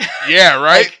 Maybe? Yeah,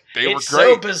 right? They were great. It's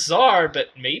so bizarre, but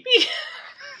maybe?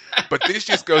 But this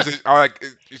just goes,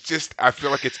 it's just, I feel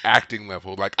like it's acting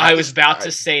level. Like I was about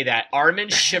to say that. Armin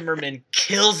Shimmerman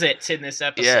kills it in this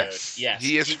episode. Yes.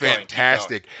 He is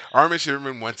fantastic. Armin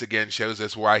Shimmerman, once again, shows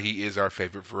us why he is our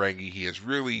favorite Ferengi. He is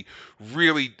really,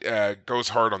 really goes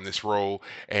hard on this role,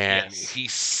 and he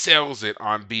sells it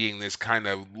on being this kind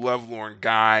of lovelorn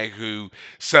guy who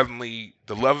suddenly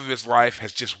the love of his life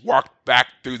has just walked back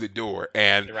through the door,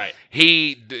 and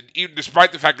he,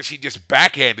 despite the fact that she just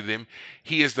backhanded him,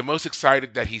 he is the most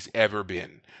excited that he's ever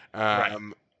been.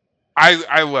 I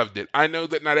I loved it. I know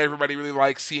that not everybody really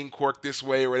likes seeing Quark this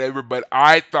way or whatever, but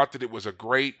I thought that it was a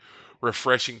great,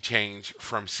 refreshing change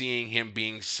from seeing him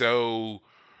being so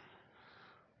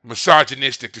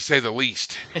misogynistic, to say the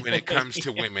least, when it comes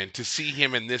to women. To see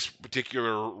him in this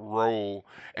particular role,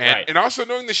 and Right. and also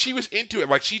knowing that she was into it,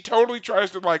 like she totally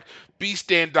tries to like be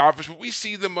standoffish, but we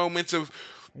see the moments of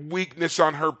weakness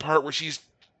on her part where she's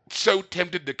so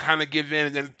tempted to kind of give in,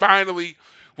 and then finally,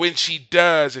 when she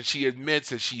does, and she admits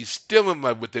that she's still in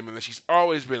love with him, and that she's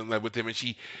always been in love with him, and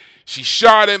she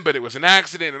shot him, but it was an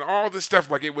accident, and all this stuff.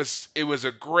 Like it was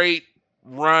a great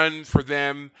run for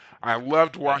them. I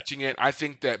loved Right. watching it. I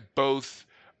think that both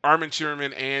Armin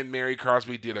Sherman and Mary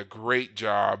Crosby did a great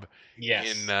job in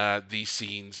Yes. these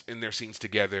scenes, in their scenes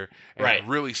together, Right. and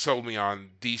really sold me on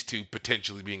these two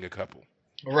potentially being a couple.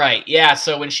 Right. Yeah.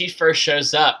 So when she first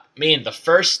shows up, the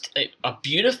first a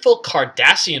beautiful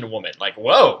Cardassian woman. Like,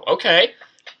 whoa. Okay.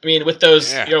 With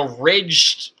those Yeah.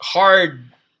 Ridged, hard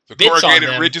The bits on corrugated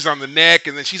them. ridges on the neck,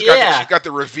 and then she's Yeah. got the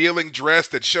revealing dress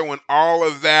that's showing all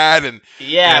of that, and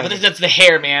Yeah, but that's the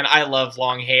hair, man. I love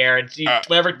long hair. And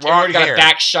whenever long got hair. a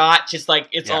back shot, just like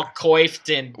it's Yeah. all coiffed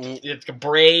and it's a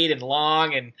braid and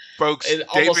long and folks, it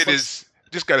almost David looks- is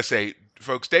just got to say,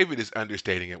 folks, David is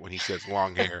understating it when he says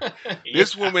long hair. Yeah.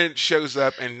 This woman shows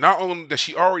up, and not only does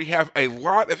she already have a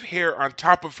lot of hair on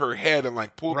top of her head and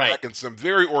like pulled Right. back in some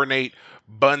very ornate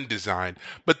bun design,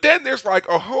 but then there's like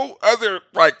a whole other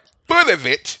like foot of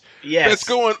it Yes. that's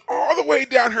going all the way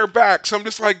down her back. So I'm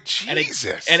just like,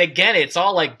 Jesus. And again, it's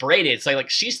all like braided. It's like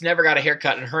she's never got a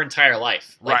haircut in her entire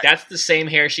life. Like Right. that's the same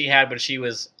hair she had when she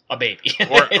was a baby.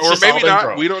 Or It's just all maybe been not.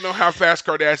 grown. We don't know how fast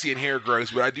Cardassian hair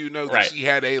grows, but I do know that Right. she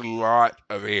had a lot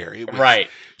of hair. It was, Right.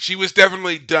 She was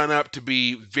definitely done up to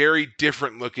be very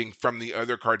different looking from the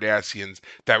other Cardassians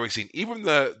that we've seen. Even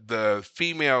the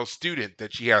female student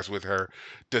that she has with her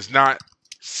does not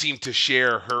seem to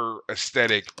share her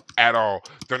aesthetic at all.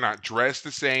 They're not dressed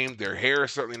the same. Their hair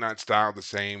is certainly not styled the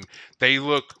same. They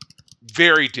look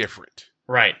very different.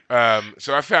 Right.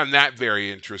 So I found that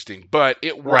very interesting, but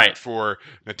it worked Right. for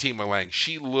Natima Lang.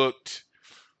 She looked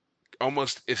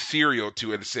almost ethereal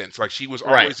to it, in a sense. Like she was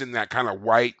Right. always in that kind of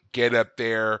white get up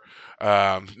there,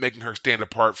 making her stand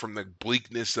apart from the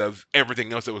bleakness of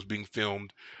everything else that was being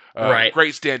filmed. Right.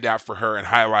 Great standout for her and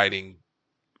highlighting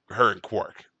her and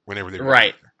Quark whenever they were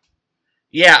Right. together.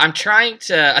 Yeah, I'm trying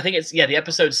to. I think it's the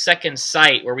episode Second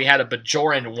Sight where we had a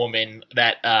Bajoran woman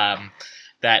that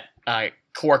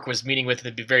Quark was meeting with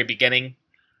at the very beginning.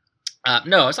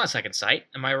 No, it's not Second Sight.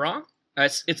 Am I wrong?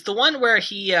 It's the one where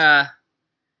he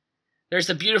there's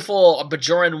a beautiful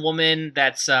Bajoran woman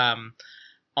that's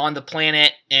on the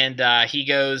planet, and he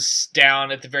goes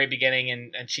down at the very beginning,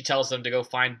 and she tells him to go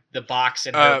find the box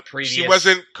in her previous. She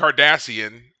wasn't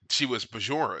Cardassian. She was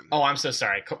Bajoran. Oh, I'm so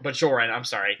sorry, Bajoran. I'm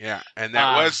sorry. Yeah, and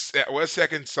that was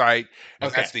Second Sight,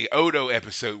 and Okay. that's the Odo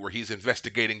episode where he's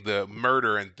investigating the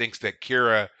murder and thinks that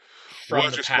Kira From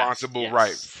was the responsible, past, right,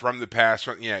 yes. from the past.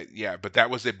 Yeah, but that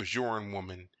was a Bajoran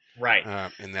woman, Right.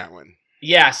 in that one.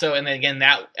 Yeah, so and then again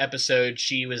that episode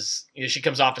she was she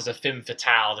comes off as a femme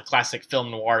fatale, the classic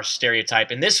film noir stereotype.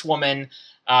 And this woman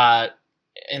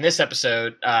in this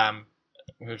episode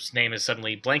whose name is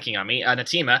suddenly blanking on me,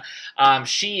 Natima,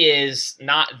 she is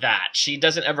not that. She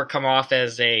doesn't ever come off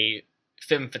as a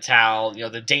femme fatale,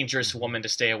 the dangerous woman to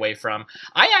stay away from.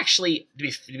 I actually,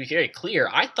 to be very clear,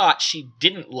 I thought she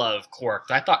didn't love Quark.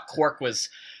 I thought Quark was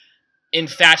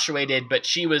infatuated, but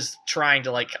she was trying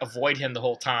to avoid him the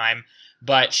whole time.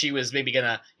 But she was maybe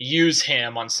gonna use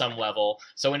him on some level.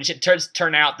 So when it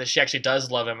turn out that she actually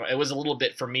does love him, it was a little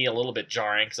bit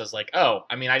jarring because I was like, oh,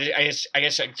 I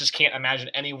guess I just can't imagine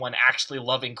anyone actually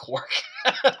loving Quark.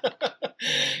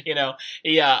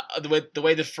 The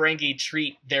way the Ferengi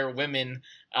treat their women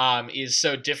is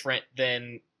so different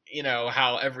than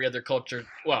how every other culture.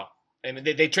 Well, I mean,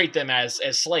 they treat them as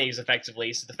slaves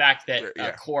effectively. So the fact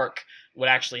that Quark would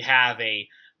actually have a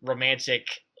romantic,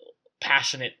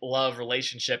 passionate love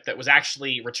relationship that was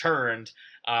actually returned.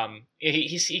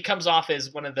 He comes off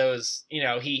as one of those,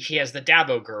 he has the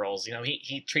Dabo girls,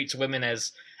 he treats women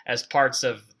as parts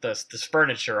of this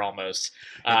furniture almost.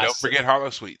 And don't forget Hollow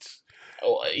Sweets.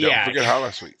 Oh, yeah. Don't forget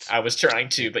Hollow Sweets. I was trying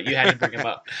to, but you had to bring them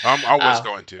up. I was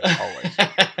going to, always.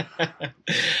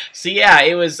 So yeah,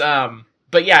 it was,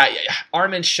 but yeah,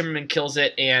 Armin Shimmerman kills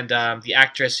it, and the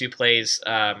actress who plays,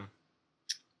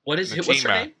 what's her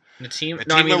name?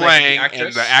 Natima Lang,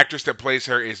 and the actress that plays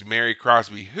her is Mary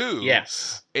Crosby, who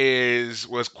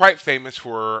was quite famous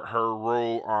for her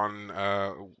role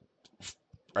on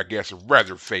I guess, a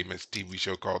rather famous TV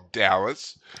show called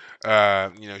Dallas.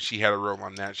 She had a role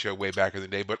on that show way back in the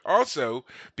day, but also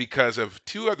because of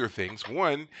two other things.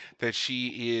 One, that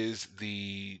she is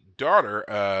the daughter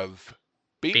of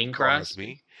Bing Bing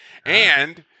Crosby. Crosby,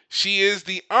 and she is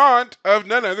the aunt of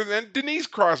none other than Denise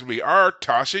Crosby, our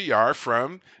Tasha Yar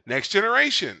from Next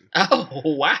Generation. Oh,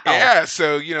 wow. Yeah,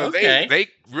 so Okay. they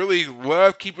really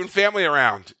love keeping family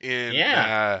around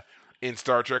Yeah. in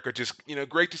Star Trek, which is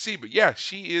great to see. But yeah,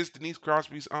 she is Denise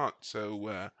Crosby's aunt.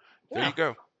 So there you Yeah.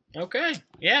 go. Okay.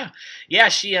 Yeah. Yeah.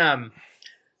 She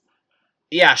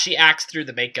acts through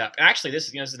the makeup. Actually,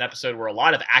 this is an episode where a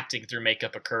lot of acting through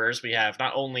makeup occurs. We have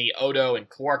not only Odo and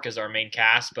Quark as our main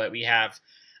cast, but we have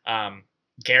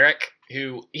Garrick,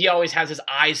 who he always has his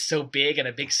eyes so big and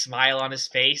a big smile on his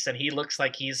face, and he looks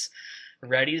like he's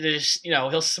ready to just,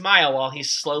 he'll smile while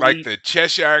he's slowly, like the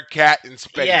Cheshire Cat in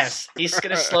space. Yes, he's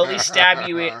gonna slowly stab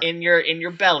you in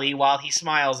your belly while he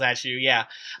smiles at you. Yeah,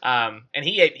 and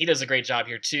he does a great job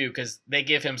here too, because they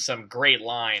give him some great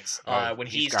lines when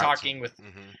he's talking with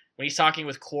when he's talking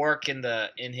with Quark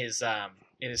in his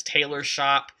tailor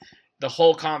shop. The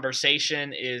whole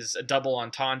conversation is a double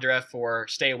entendre for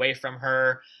 "stay away from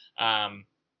her."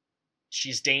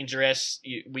 She's dangerous.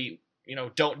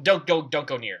 Don't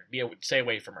go near. Stay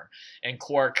away from her. And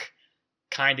Quark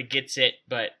kind of gets it,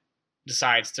 but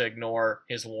decides to ignore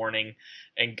his warning,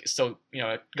 and so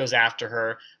goes after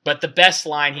her. But the best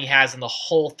line he has in the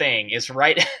whole thing is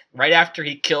right after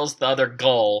he kills the other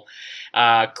gull.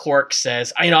 Quark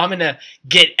says, I'm gonna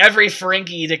get every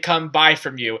Ferengi to come by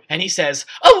from you, and he says,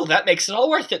 "Oh, that makes it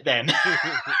all worth it then."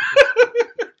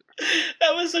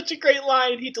 That was such a great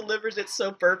line. He delivers it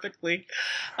so perfectly.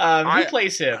 Who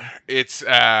plays him? It's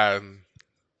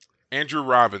Andrew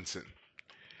Robinson.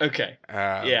 Okay.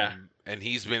 Yeah. And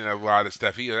he's been in a lot of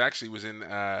stuff. He actually was in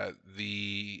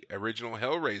the original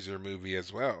Hellraiser movie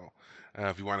as well.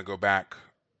 If you want to go back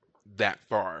that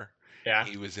far. Yeah.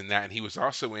 He was in that, and he was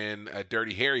also in a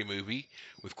Dirty Harry movie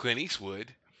with Clint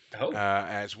Eastwood.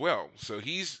 As well. So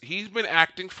he's been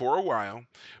acting for a while.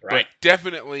 Right. But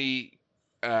definitely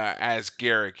as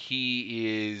Garrick,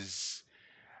 he is,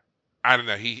 I don't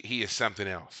know, he is something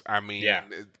else. I mean, yeah.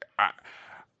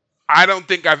 I don't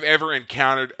think I've ever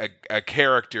encountered a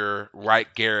character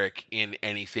like Garrick in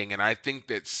anything, and I think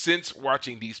that since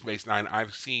watching Deep Space Nine,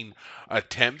 I've seen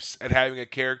attempts at having a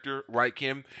character like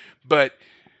him, but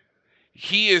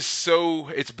he is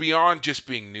it's beyond just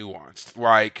being nuanced.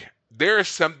 Like, there is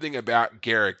something about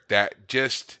Garrick that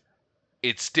just,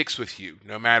 it sticks with you,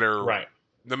 no matter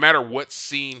what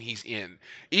scene he's in.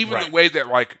 Even the way that,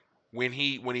 like, when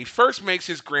he first makes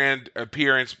his grand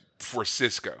appearance for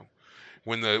Cisco,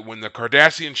 when the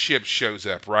Cardassian ship shows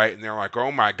up, right, and they're like,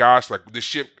 oh my gosh, like, the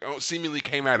ship seemingly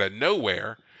came out of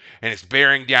nowhere, and it's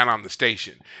bearing down on the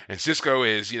station. And Cisco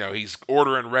is, he's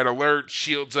ordering red alert,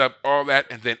 shields up, all that,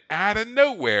 and then out of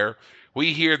nowhere,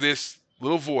 we hear this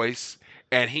little voice,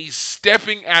 and he's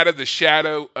stepping out of the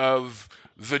shadow of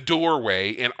the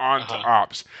doorway and onto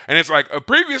Ops. And it's like a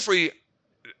previously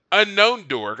unknown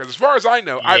door, because as far as I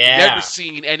know, I've never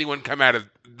seen anyone come out of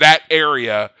that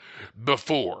area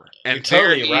before. And you're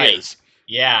totally there he is.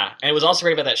 Yeah, and it was also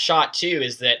great about that shot too,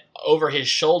 is that over his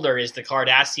shoulder is the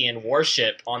Cardassian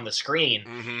warship on the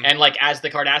screen, and like as the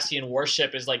Cardassian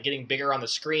warship is like getting bigger on the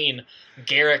screen,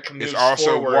 Garrick moves is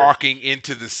also forward, walking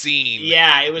into the scene.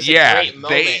 Yeah, it was a great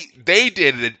moment. They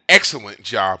did an excellent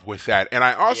job with that, and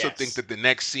I also think that the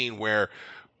next scene where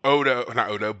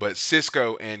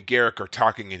Cisco and Garrick are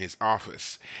talking in his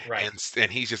office,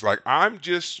 and he's just like, I'm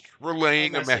just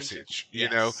relaying a message,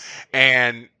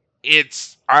 and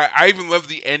it's I even love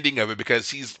the ending of it because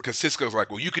Cisco's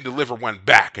like, well, you can deliver one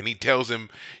back, and he tells him,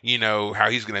 how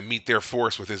he's going to meet their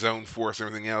force with his own force and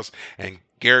everything else, and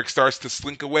Garrick starts to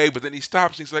slink away, but then he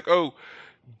stops and he's like, oh,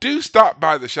 do stop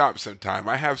by the shop sometime.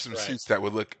 I have some suits that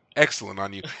would look excellent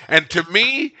on you. And to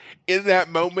me, in that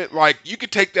moment, like, you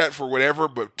could take that for whatever,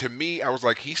 but to me, I was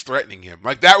like, he's threatening him.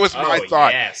 Like, that was my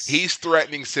thought. Yes. He's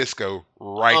threatening Cisco there.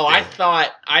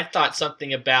 I thought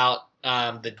something about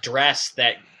the dress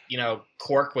that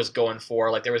Quark was going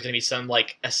for. Like, there was going to be some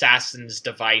like assassin's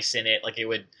device in it. Like, it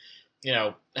would,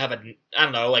 have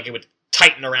like it would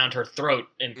tighten around her throat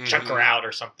and chuck her out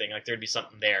or something. Like, there'd be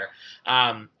something there.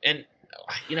 And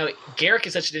Garrick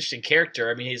is such an interesting character.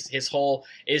 I mean, his whole,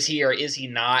 is he or is he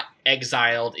not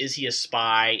exiled? Is he a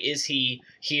spy? Is he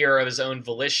here of his own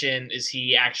volition? Is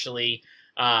he actually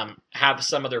have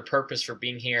some other purpose for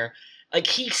being here? Like,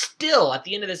 he still, at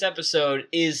the end of this episode,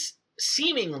 is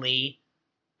seemingly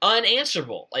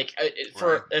unanswerable. Like,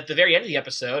 at the very end of the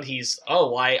episode, he's,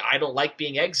 I don't like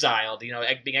being exiled.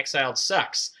 Being exiled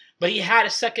sucks. But he had a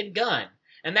second gun.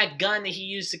 and that gun that he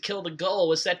used to kill the Gull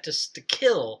was set to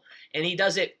kill, and he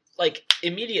does it like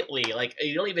immediately. Like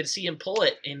you don't even see him pull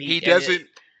it, and He doesn't.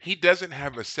 He doesn't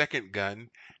have a second gun.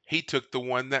 He took the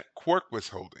one that Quark was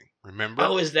holding. Remember?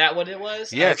 Oh, is that what it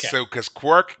was? Yes. Okay. So because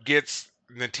Quark gets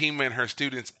Natima and her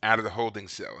students out of the holding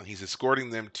cell, and he's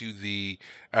escorting them to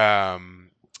um,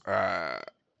 uh,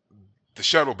 the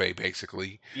shuttle bay,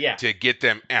 basically, Yeah. to get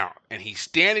them out. And he's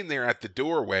standing there at the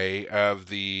doorway of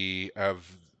the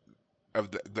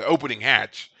opening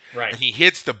hatch. Right. And he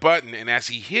hits the button, and as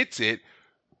he hits it,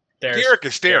 There's Garrick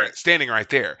is standing right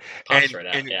there. Pops right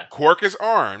out, yeah. Quark is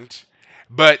armed,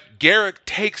 but Garrick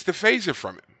takes the phaser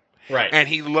from him. Right. And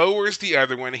he lowers the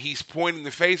other one, and he's pointing the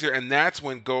phaser, and that's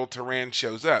when Gul Taran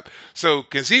shows up. So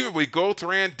conceivably, Gul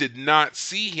Taran did not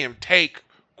see him take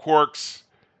Quark's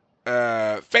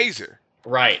phaser.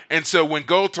 Right. And so when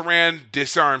Gul Taran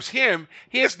disarms him,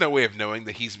 he has no way of knowing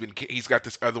that he's got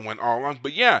this other one all along.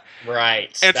 But yeah.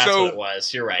 Right. And that's so, what it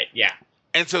was. You're right. Yeah.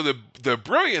 And so the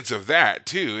brilliance of that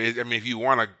too is, I mean, if you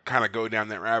want to kind of go down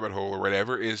that rabbit hole or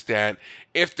whatever, is that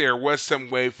if there was some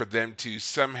way for them to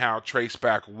somehow trace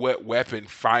back what weapon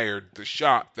fired the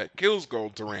shot that kills Gul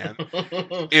Taran,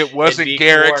 it wasn't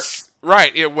Garrick's. Quark.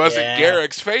 Right. It wasn't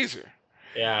Garrick's phaser.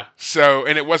 Yeah. So,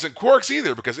 and it wasn't Quark's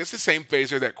either, because it's the same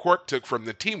phaser that Quark took from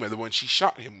Natima, the one she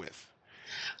shot him with.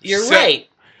 You're right.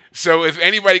 So if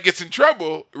anybody gets in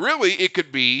trouble, really, it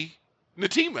could be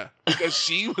Natima, because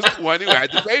she was the one who had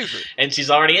the phaser. And she's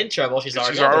already in trouble. She's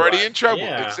already in trouble.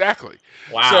 Yeah. Exactly.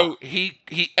 Wow. So he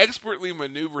expertly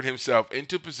maneuvered himself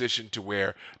into a position to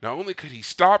where not only could he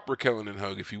stop Raquel and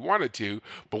Hogue if he wanted to,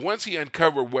 but once he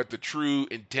uncovered what the true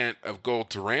intent of Gul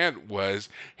Taran was,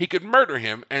 he could murder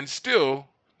him and still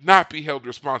not be held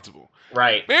responsible.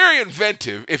 Right. Very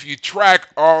inventive if you track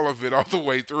all of it all the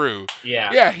way through.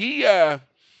 Yeah. Yeah,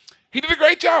 he did a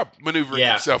great job maneuvering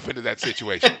himself into that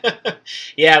situation.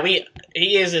 Yeah,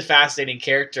 he is a fascinating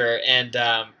character, and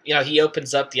he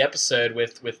opens up the episode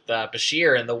with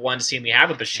Bashir, and the one scene we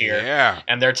have of Bashir. Yeah.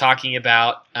 And they're talking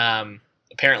about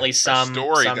apparently some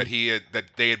story that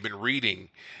they had been reading.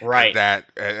 Right. That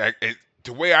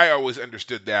the way I always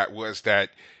understood that was that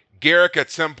Garrick at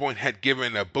some point had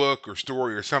given a book or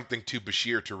story or something to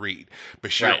Bashir to read.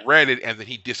 Bashir read it, and then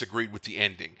he disagreed with the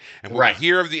ending. And what we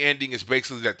hear of the ending is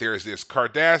basically that there is this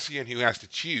Cardassian who has to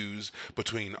choose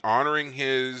between honoring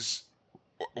his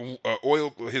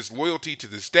loyalty to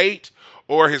the state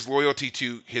or his loyalty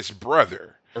to his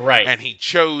brother. Right. And he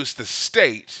chose the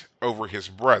state over his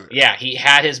brother. Yeah, he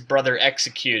had his brother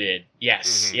executed.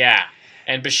 Yes. Mm-hmm. Yeah.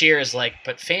 And Bashir is like,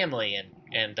 but family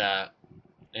and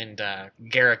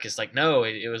Garrick is like, no,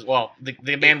 it was,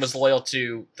 the man was loyal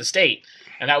to the state,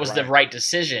 and that was the right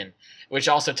decision, which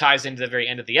also ties into the very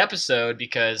end of the episode,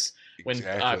 because when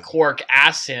Quark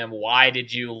asks him, why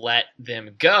did you let them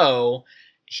go,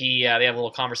 they have a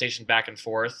little conversation back and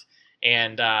forth,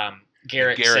 and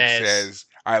Garrick says,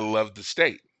 I love the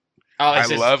state. I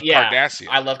love Cardassia.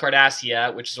 I love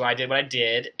Cardassia, which is why I did what I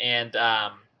did, and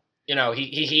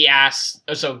he asks,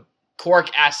 so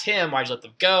Quark asks him, why'd you let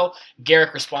them go?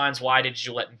 Garrick responds, why did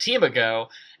you let Natima go?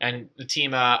 And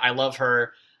Natima, I love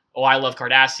her. Oh, I love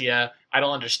Cardassia. I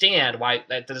don't understand why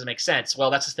that doesn't make sense.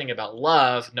 Well, that's the thing about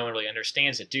love. No one really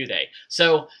understands it, do they?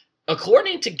 So,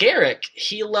 according to Garrick,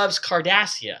 he loves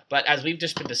Cardassia. But as we've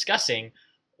just been discussing,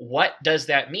 what does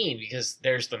that mean? Because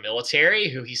there's the military,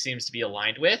 who he seems to be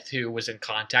aligned with, who was in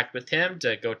contact with him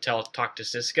to go talk to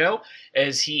Cisco.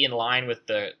 Is he in line with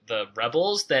the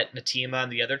rebels that Natima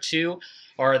and the other two,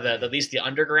 or at least the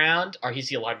underground? Or is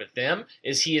he aligned with them?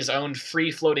 Is he his own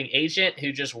free-floating agent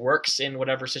who just works in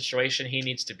whatever situation he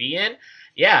needs to be in?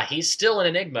 Yeah, he's still an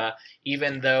enigma,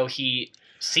 even though he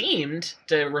seemed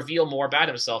to reveal more about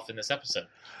himself in this episode.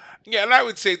 Yeah, and I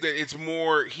would say that it's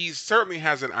more, he certainly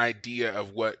has an idea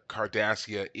of what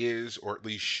Cardassia is, or at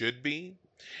least should be.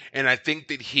 And I think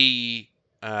that he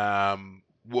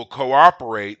will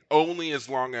cooperate only as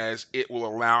long as it will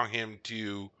allow him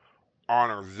to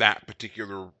honor that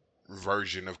particular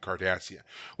version of Cardassia,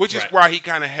 which is why he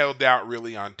kind of held out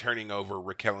really on turning over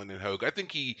Raquel and Hogue. I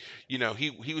think he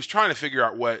was trying to figure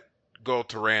out what Gul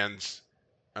Taran's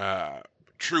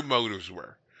true motives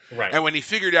were. Right. And when he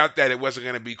figured out that it wasn't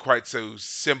going to be quite so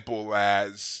simple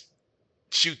as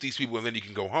shoot these people and then you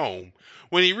can go home,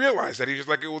 when he realized that, he was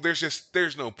like, well,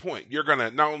 there's no point. You're going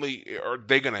to, not only are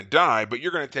they going to die, but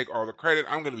you're going to take all the credit.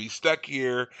 I'm going to be stuck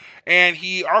here. And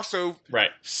he also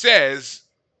says,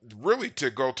 really to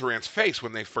Gul Taran's face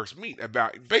when they first meet,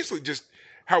 about basically just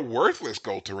how worthless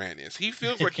Gul Taran is. He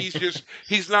feels like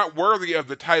he's not worthy of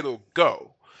the title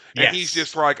Go. And he's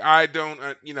just like, I don't,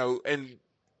 and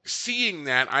seeing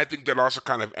that, I think that also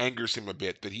kind of angers him a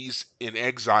bit that he's in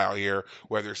exile here,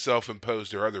 whether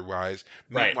self-imposed or otherwise.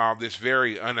 Right. Meanwhile, this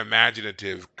very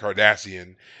unimaginative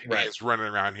Cardassian Right. is running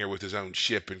around here with his own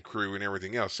ship and crew and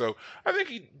everything else. So I think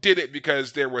he did it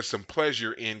because there was some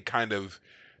pleasure in kind of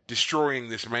destroying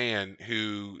this man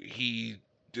who he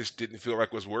just didn't feel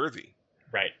like was worthy,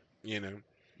 Right. you know.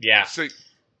 Yeah. So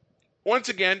once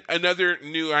again, another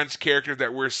nuanced character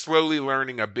that we're slowly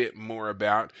learning a bit more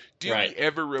about. Do Right. we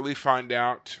ever really find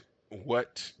out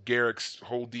what Garrick's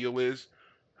whole deal is?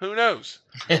 Who knows?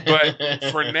 But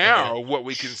for now, what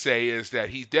we can say is that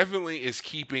he definitely is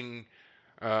keeping.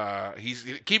 He's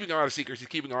keeping a lot of secrets. He's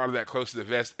keeping a lot of that close to the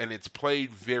vest, and it's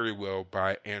played very well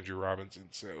by Andrew Robinson.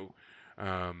 So,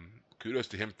 kudos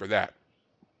to him for that.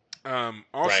 Right.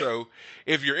 Also,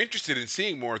 if you're interested in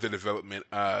seeing more of the development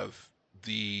of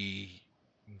the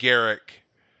Garrick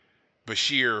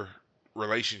Bashir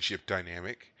relationship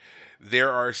dynamic,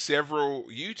 there are several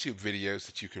YouTube videos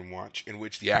that you can watch in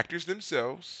which the actors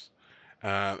themselves,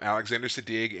 Alexander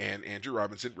Siddig and Andrew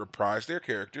Robinson, reprise their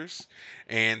characters,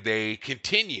 and they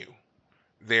continue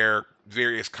their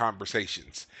various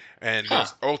conversations. And Huh.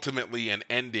 there's ultimately an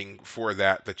ending for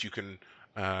that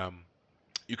um,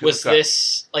 you can Was look up.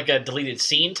 this like a deleted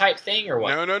scene type thing or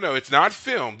what? No. It's not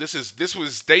filmed. This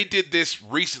was they did this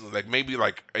recently, like maybe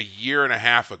like a year and a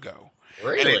half ago, and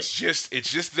Really? it's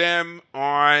just them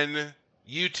on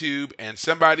YouTube, and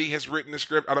somebody has written the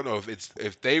script. I don't know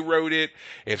if they wrote it,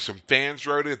 if some fans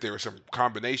wrote it, if there was some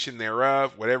combination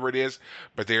thereof, whatever it is.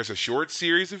 But there's a short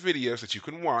series of videos that you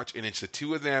can watch, and it's the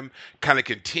two of them kind of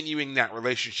continuing that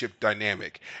relationship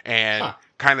dynamic and Huh.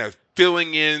 kind of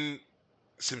filling in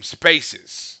some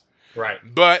spaces. Right.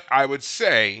 But I would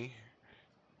say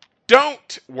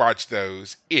don't watch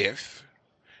those if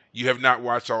you have not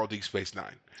watched all of Deep Space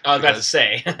Nine. I was about to Because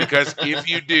say. because if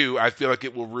you do, I feel like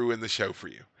it will ruin the show for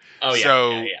you. Oh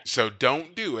yeah. Yeah. So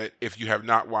don't do it if you have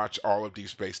not watched all of Deep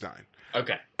Space Nine. Yeah.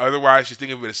 Okay. Otherwise, just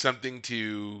think of it as something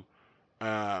to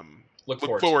Look look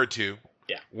forward to. forward to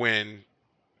Yeah. when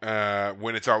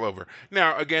it's all over.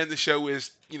 Now, again, the show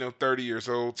is 30 years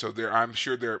old, so I'm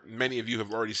sure many of you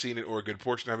have already seen it or a good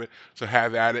portion of it. So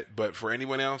have at it. But for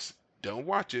anyone else, don't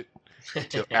watch it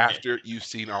until after you've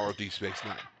seen all of Deep Space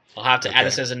Nine. I'll have to add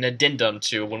this Okay. as an addendum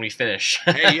to when we finish.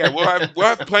 Hey, yeah, we'll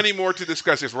have plenty more to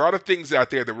discuss. There's a lot of things out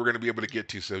there that we're going to be able to get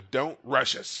to, so don't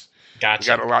rush us. We got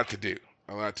Gotcha. a lot to do,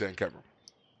 a lot to uncover.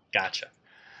 Gotcha.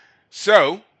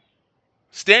 So,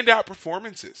 standout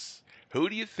performances. Who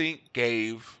do you think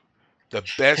gave the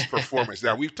best performance?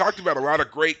 Now, we've talked about a lot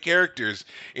of great characters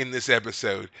in this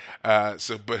episode. But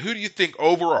who do you think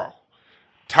overall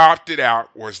topped it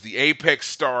out, was the apex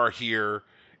star here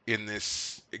in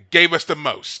this, gave us the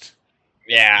most?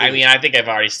 Yeah, I Who? mean, I think I've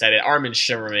already said it. Armin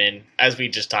Shimmerman, as we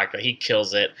just talked about, he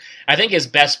kills it. I think his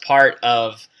best part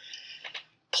of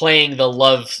playing the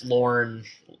lovelorn,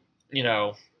 you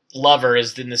know, lover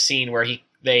is in the scene where he's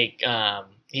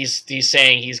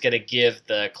saying he's going to give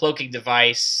the cloaking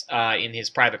device in his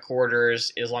private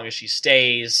quarters as long as she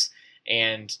stays,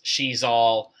 and she's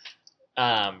all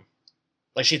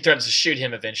like she threatens to shoot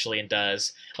him eventually and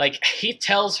does. Like he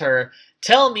tells her,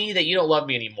 "Tell me that you don't love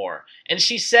me anymore," and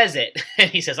she says it, and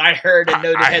he says, "I heard a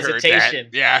note of I heard that. hesitation."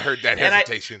 Yeah, I heard that And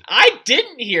hesitation. I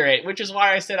didn't hear it, which is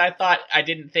why I said I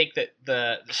didn't think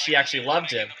that she actually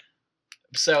loved him.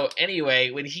 So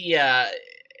anyway, when he I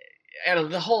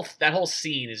don't know, that whole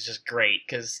scene is just great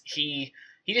because he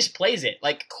just plays it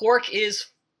like Quark is.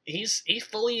 He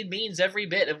fully means every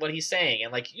bit of what he's saying,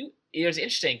 and like it was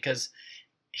interesting because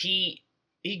he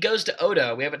goes to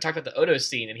Odo. We haven't talked about the Odo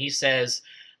scene, and he says,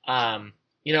 I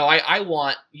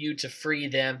want you to free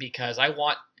them because I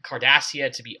want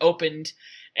Cardassia to be opened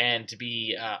and to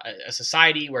be a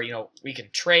society where we can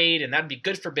trade, and that'd be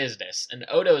good for business. And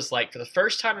Odo's like, for the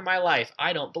first time in my life,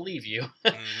 I don't believe you.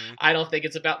 Mm-hmm. I don't think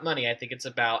it's about money. I think it's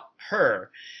about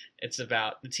her. It's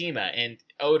about Fatima. And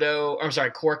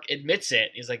Quark admits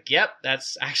it. He's like, yep,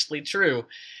 that's actually true.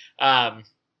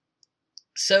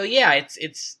 So yeah,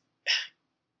 it's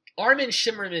Armin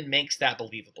Shimmerman makes that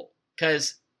believable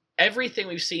because everything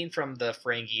we've seen from the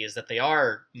Ferengi is that they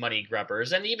are money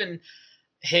grubbers, and even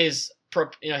him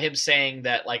saying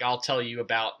that like I'll tell you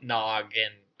about Nog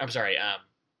and is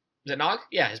it Nog?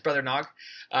 Yeah, his brother Nog.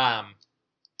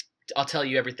 I'll tell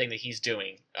you everything that he's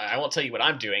doing. I won't tell you what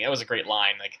I'm doing. That was a great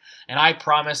line. Like, and I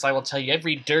promise I will tell you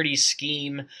every dirty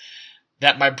scheme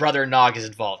that my brother Nog is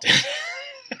involved in.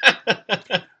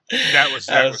 That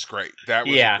was great. That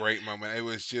was yeah. a great moment. It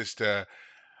was just the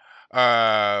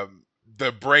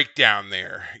breakdown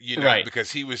there, Right.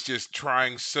 because he was just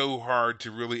trying so hard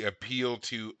to really appeal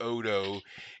to Odo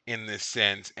in this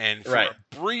sense, and for Right.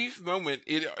 a brief moment,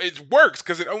 it works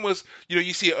because it almost,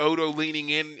 you see Odo leaning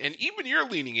in, and even you're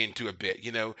leaning into a bit,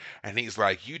 and he's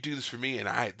like, "You do this for me,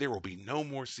 and there will be no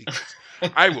more secrets.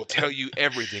 I will tell you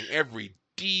everything, every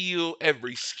deal,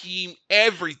 every scheme,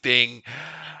 everything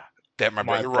that my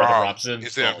My brother brother Rob Rob's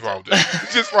is involved. involved in."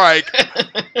 It's just like,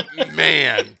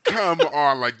 man, come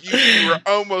on! Like you were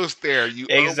almost there. You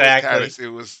almost had Exactly.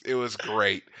 us. It was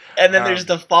great. And then there's Um,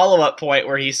 the follow-up point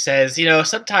where he says,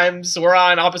 sometimes we're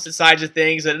on opposite sides of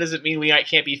things, and it doesn't mean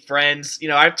can't be friends.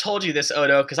 I've told you this,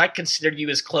 Odo, because I considered you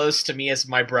as close to me as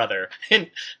my brother. And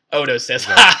Odo says,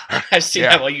 Like, "Ha! I've seen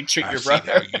yeah, how you treat I've your seen how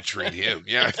brother." you treat him.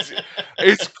 Yeah,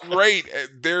 it's great.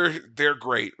 They're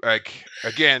great. Like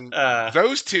again, uh,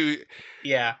 those two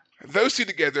yeah, those two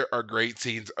together are great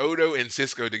scenes. Odo and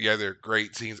Cisco together,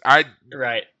 great scenes.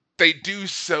 right. They do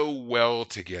so well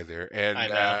together, I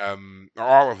and know.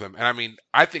 all of them. And I mean,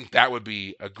 I think that would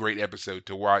be a great episode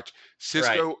to watch. Right,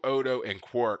 Cisco, Odo, and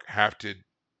Quark have to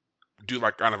do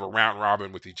like kind of a round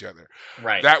robin with each other.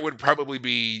 right. That would probably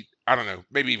be, I don't know,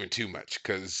 maybe even too much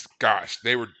because gosh,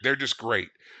 they're just great.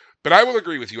 But I will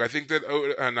agree with you. I think that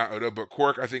not Odo, but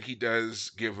Quark, I think he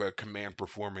does give a command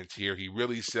performance here. He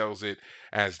really sells it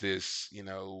as this,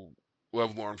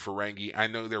 lovelorn Ferengi. I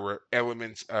know there were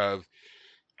elements of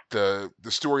the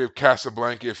story of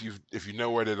Casablanca, if you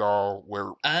know it at all,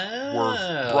 were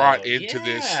brought Oh, into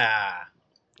this yeah.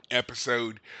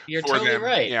 episode You're for totally them.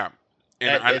 right. Yeah,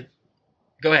 and That,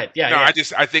 go ahead. Yeah, no, yeah.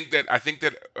 I think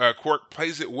that Quark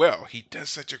plays it well. He does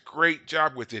such a great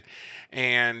job with it,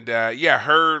 and yeah,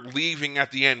 her leaving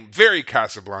at the end, very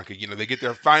Casablanca. They get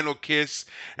their final kiss,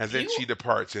 and then You she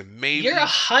departs, and You're maybe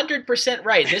 100%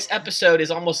 right. This episode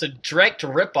is almost a direct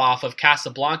ripoff of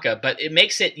Casablanca, but it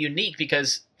makes it unique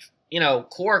because,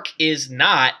 Quark is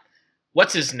not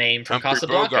what's his name from Humphrey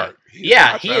Casablanca. Bogart. He is Yeah,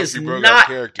 not the he is Humphrey Bogart not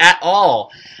character. at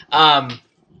all.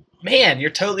 Man, you're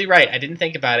totally right. I didn't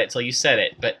think about it until you said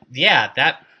it, but yeah,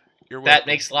 You're that welcome.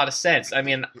 makes a lot of sense. I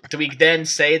mean, do we then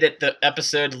say that the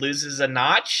episode loses a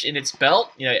notch in its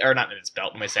belt? Or not in its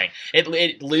belt, what am I saying?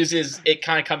 It loses, it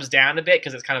kind of comes down a bit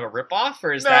because it's kind of a ripoff,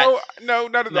 or is that... No,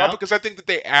 not at all, No? because I think that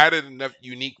they added enough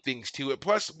unique things to it.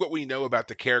 Plus, what we know about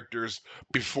the characters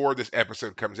before this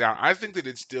episode comes out, I think that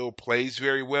it still plays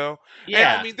very well. And I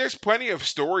Yeah. mean, there's plenty of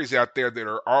stories out there that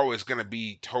are always going to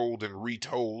be told and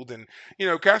retold. And,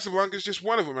 Casablanca is just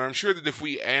one of them. And I'm sure that if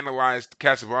we analyzed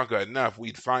Casablanca enough,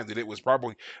 we'd find that it was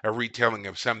probably a retelling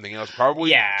of something else, probably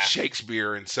Yeah.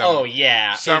 Shakespeare in Oh,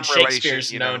 yeah. some And relation,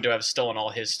 Shakespeare's known to have stolen all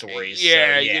his stories.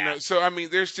 yeah, So, yeah. so I mean,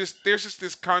 there's just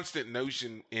this constant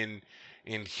notion in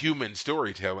human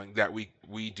storytelling that we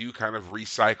do kind of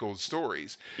recycled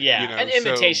stories, Yeah. And so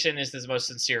imitation is the most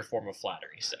sincere form of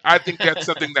flattery. So. I think that's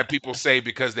something that people say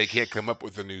because they can't come up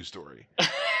with a new story.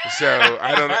 So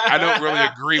I don't really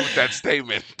agree with that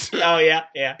statement. Oh, yeah.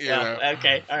 Yeah. You Well, know.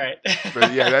 okay. All right.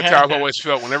 But yeah, that's how I've always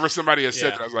felt. Whenever somebody has said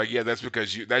Yeah. that, I was like, yeah, that's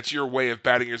because that's your way of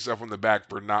patting yourself on the back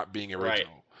for not being Right.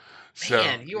 original. So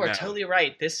Man, you are no. totally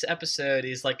right. This episode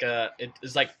is like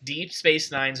Deep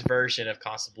Space Nine's version of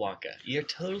Casablanca. You're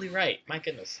totally right. My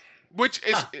goodness. Which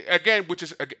is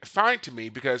Huh. fine to me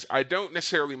because I don't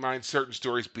necessarily mind certain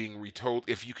stories being retold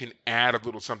if you can add a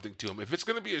little something to them. If it's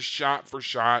going to be a shot for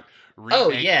shot Oh,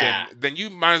 remake, yeah. then you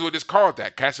might as well just call it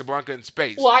that, Casablanca in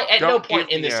space. Well, at no Don't point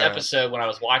give in me this episode when I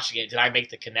was watching it did I make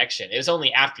the connection. It was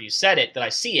only after you said it that I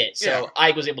see it, so Yeah.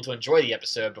 I was able to enjoy the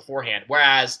episode beforehand.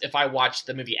 Whereas if I watched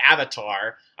the movie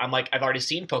Avatar, I'm like, I've already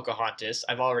seen Pocahontas.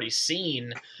 I've already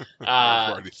seen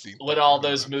I've already seen what all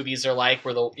Pocahontas. those movies are like,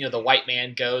 where the white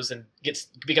man goes and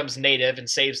becomes native and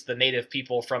saves the native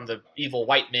people from the evil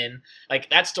white men. Like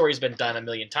that story's been done a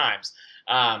million times.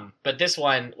 But this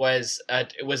one was a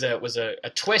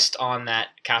twist on that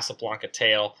Casablanca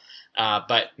tale,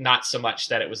 but not so much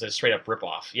that it was a straight up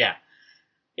ripoff. Yeah,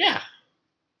 yeah,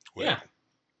 Well, yeah.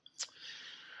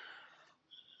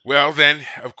 well, then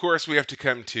of course we have to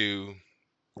come to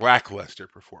lackluster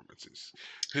performances.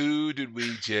 Who did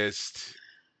we just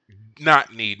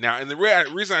not need? Now, and the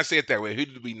reason I say it that way, who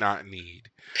did we not need?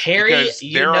 Perry, Because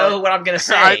you there know are what I'm gonna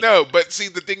say. I know, but see,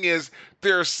 the thing is,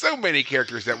 there are so many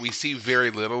characters that we see very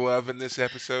little of in this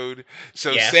episode.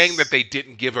 So Yes. saying that they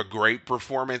didn't give a great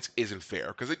performance isn't fair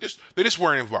because they just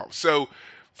weren't involved. So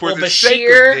for the sake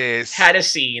Bashir of this, had a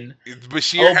scene.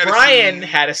 Bashir O'Brien had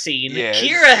had a scene. Yes.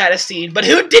 Kira had a scene, but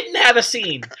who didn't have a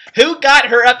scene? Who got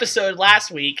her episode last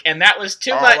week, and that was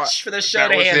too much for the show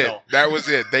to handle. It. That was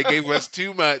it. They gave us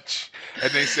too much,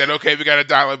 and they said, "Okay, we got to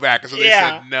dial it back." And so they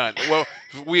Yeah. said none. Well,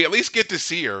 we at least get to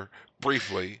see her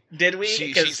briefly. Did we?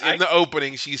 She's in the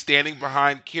opening. She's standing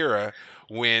behind Kira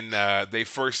when they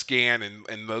first scan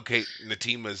and locate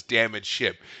Natima's damaged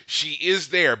ship. She is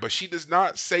there, but she does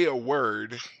not say a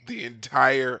word the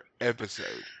entire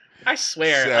episode. I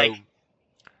swear, So,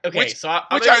 okay, which so I'm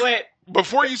which gonna I go ahead.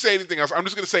 before you say anything else, I'm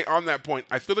just going to say on that point,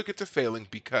 I feel like it's a failing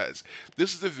because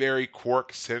this is a very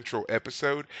Quark central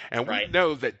episode, and we Right,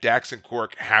 know that Dax and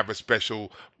Quark have a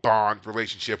special bond,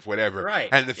 relationship, whatever. right,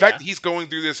 And the fact yeah, that he's going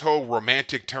through this whole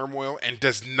romantic turmoil and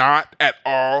does not at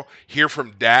all hear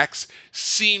from Dax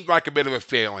seemed like a bit of a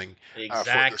failing for the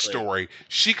exactly. story.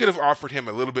 She could have offered him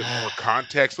a little bit more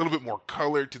context, a little bit more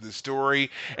color to the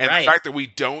story, and the Right. fact that we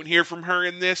don't hear from her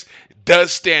in this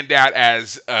does stand out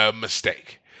as a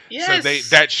mistake. So Yes.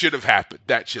 that should have happened.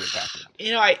 That should have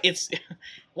happened. It's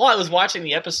while I was watching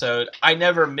the episode, I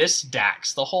never missed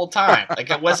Dax the whole time. Like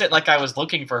it wasn't like I was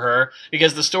looking for her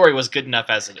because the story was good enough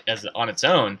as on its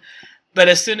own. But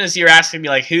as soon as you're asking me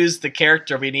like who's the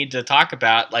character we need to talk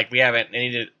about, like we haven't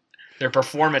needed their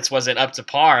performance wasn't up to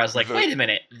par. I was like, wait a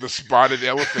minute. The spotted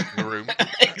elephant in the room.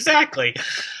 Exactly.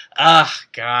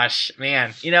 Gosh,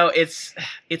 man.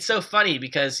 It's so funny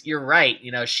because you're right.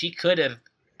 She could have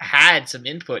had some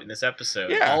input in this episode.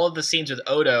 Yeah. All of the scenes with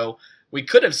Odo, we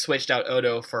could have switched out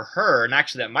Odo for her, and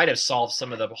actually that might have solved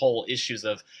some of the whole issues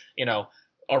of,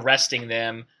 arresting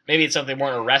them. Maybe it's something they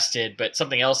weren't arrested, but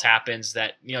something else happens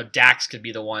that, Dax could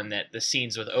be the one that the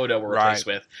scenes with Odo were replaced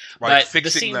with. Like but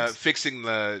fixing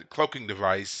the cloaking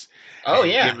device. Oh,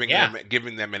 and yeah.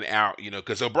 giving them an out,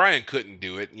 because O'Brien couldn't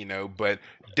do it, but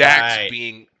Dax Right.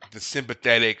 being the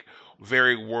sympathetic,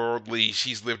 very worldly,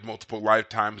 she's lived multiple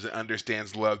lifetimes and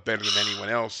understands love better than anyone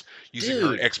else, using her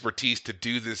Dude. expertise to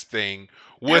do this thing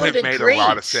That would would've have been made a lot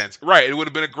of great. sense. Right. It would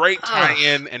have been a great Ugh.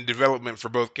 tie-in and development for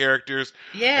both characters.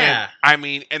 Yeah. And, I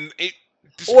mean, and it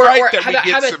Or despite that how we about,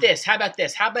 get how about some this? How about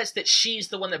this? How about that she's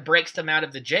the one that breaks them out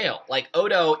of the jail? Like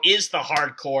Odo is the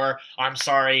hardcore. I'm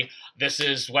sorry. This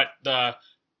is what the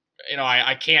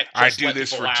I can't. I Just do let this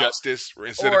people for out. justice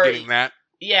instead Or of getting that.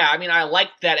 yeah, I mean, I like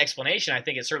that explanation. I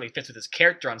think it certainly fits with his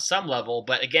character on some level.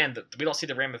 But again, we don't see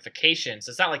the ramifications.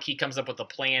 It's not like he comes up with a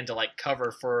plan to like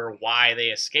cover for why they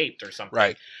escaped or something.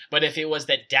 Right. But if it was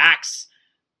that Dax,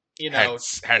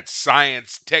 had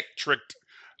science tech tricked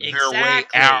their way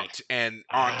Exactly. out and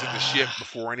onto the ship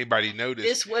before anybody noticed.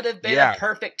 This would have been Yeah. a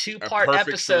perfect two-part perfect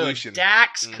episode. solution.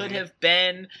 Dax Mhm. could have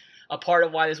been a part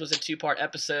of why this was a two-part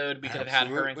episode. We could have had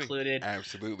her Absolutely. included.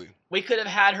 Absolutely. We could have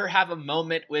had her have a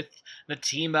moment with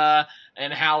Natima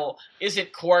and how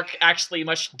isn't Quark actually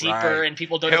much deeper Right. and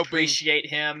people don't Helping- appreciate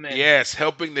him. And, Yes,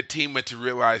 helping Natima to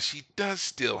realize she does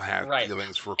still have Right.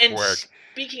 feelings for and Quark.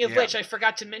 speaking of Yeah. which, I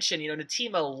forgot to mention,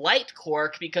 Natima liked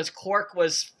Quark because Quark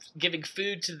was giving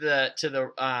food to the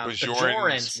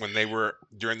Bajorans. When they were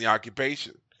during the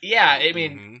occupation. Yeah, I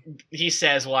mean, Mhm. he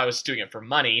says, "Well, I was doing it for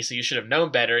money, so you should have known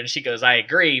better." And she goes, "I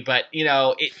agree, but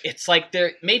it's like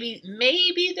there maybe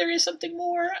there is something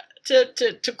more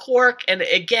to Quark." And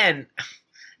again,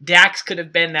 Dax could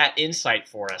have been that insight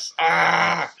for us.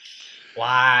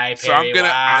 Why, Perry? So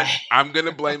why? I'm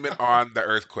gonna blame it on the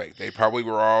earthquake. They probably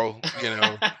were all,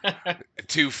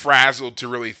 too frazzled to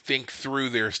really think through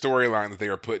their storyline that they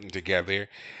were putting together.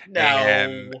 No.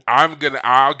 And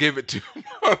I'll give it to them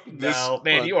on this No,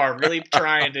 man, one. you are really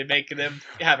trying to make them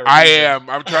have a reason. I am.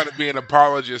 I'm trying to be an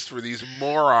apologist for these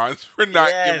morons for not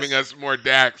Yes. giving us more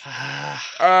Dax.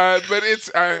 But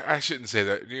I shouldn't say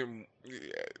that. You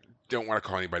don't want to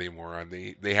call anybody a moron.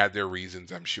 They had their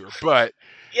reasons, I'm sure. But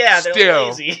Yeah, they're still,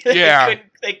 lazy. yeah.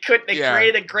 They Yeah.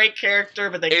 created a great character,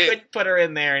 but they couldn't put her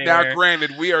in there now, anywhere.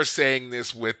 granted, we are saying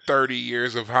this with 30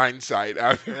 years of hindsight.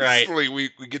 Obviously, we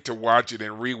get to watch it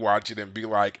and rewatch it and be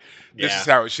like, this is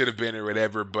how it should have been or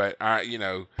whatever. But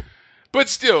but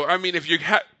still, I mean, if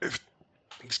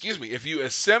you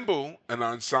assemble an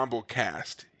ensemble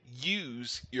cast,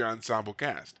 use your ensemble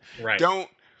cast. Right. Don't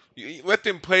let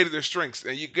them play to their strengths.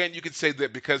 And again, you could say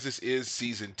that because this is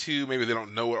season 2, maybe they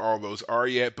don't know what all those are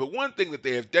yet. But one thing that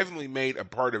they have definitely made a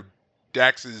part of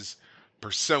Dax's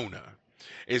persona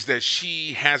is that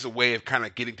she has a way of kind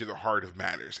of getting to the heart of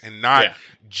matters and not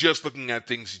just looking at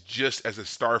things just as a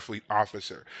Starfleet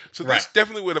officer. So this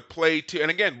definitely would have played to,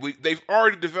 and again, they've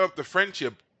already developed the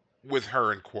friendship with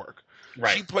her and Quark.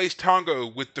 Right. She plays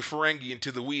Tongo with the Ferengi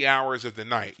into the wee hours of the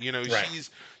night.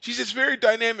 She's this very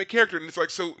dynamic character, and it's like,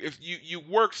 so if you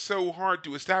work so hard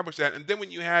to establish that, and then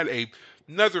when you had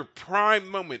another prime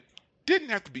moment, didn't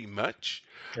have to be much,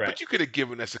 but you could have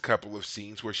given us a couple of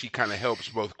scenes where she kind of helps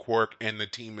both Quark and the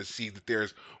team to see that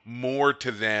there's more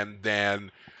to them than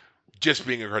just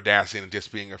being a Cardassian and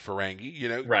just being a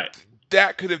Ferengi. Right.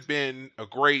 That could have been a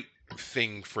great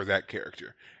thing for that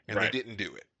character, and they didn't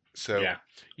do it. So,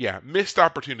 yeah, missed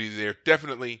opportunity there.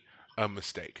 Definitely a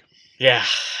mistake. Yeah.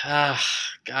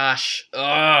 Gosh.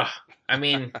 I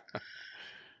mean,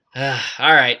 all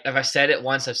right. If I said it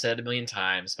once, I've said it a million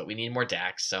times, but we need more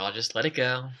Dax, so I'll just let it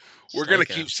go. We're Just let going to it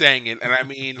go. keep saying it. And I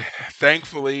mean,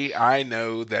 thankfully, I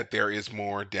know that there is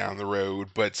more down the road,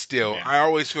 but still, Yeah. I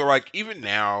always feel like even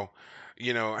now,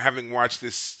 having watched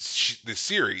this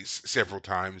series several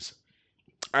times,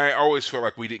 I always feel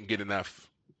like we didn't get enough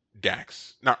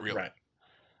Dax. Not really.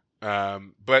 Right.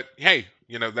 But hey,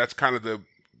 that's kind of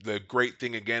the great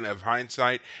thing again of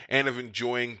hindsight and of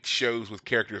enjoying shows with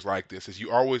characters like this, is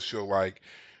you always feel like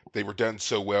they were done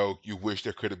so well, you wish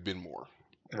there could have been more.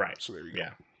 Right. So there you go.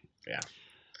 Yeah. Yeah.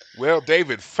 Well,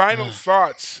 David, final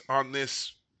thoughts on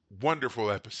this wonderful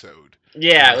episode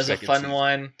Yeah, from it the was a second fun season.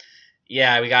 one.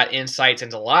 Yeah, we got insights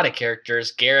into a lot of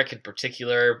characters, Garrick in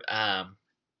particular.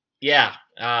 Yeah.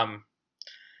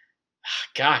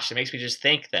 Gosh, it makes me just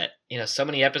think that so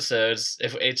many episodes.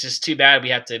 If it's just too bad we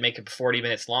have to make it 40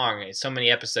 minutes long. So many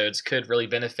episodes could really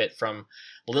benefit from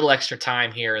a little extra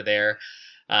time here or there.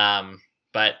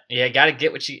 But yeah, got to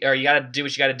get you got to do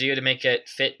what you got to do to make it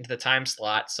fit into the time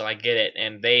slot. So I get it.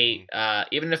 And they,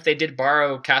 even if they did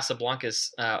borrow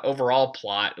Casablanca's overall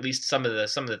plot, at least some of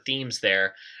the themes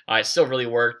there, it still really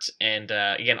worked. And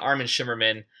again, Armin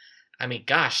Shimmerman. I mean,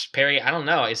 gosh, Perry, I don't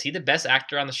know. Is he the best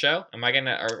actor on the show?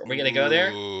 Are we gonna go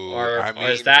there, Ooh, or I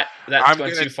is mean, that's I'm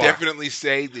going gonna too far? definitely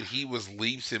say that he was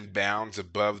leaps and bounds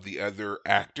above the other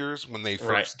actors when they Right.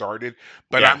 first started.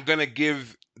 But Yeah. I'm gonna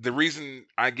give the reason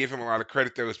I give him a lot of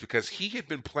credit though is because he had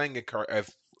been playing a A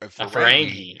Ferengi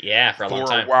Ferengi. Yeah, for a long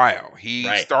for a time. while. He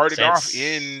Right. started off Since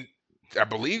in, I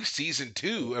believe, season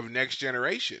 2 of Next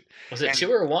Generation, was it and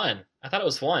 2 or 1? I thought it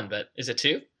was 1, but is it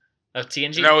 2 of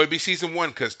TNG? no, it'd be season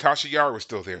 1 because Tasha Yar was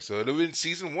still there, so it'd have been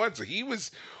season 1. So he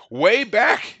was way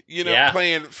back, Yeah.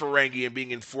 playing Ferengi and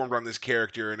being informed on this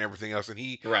character and everything else, and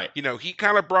he, Right. he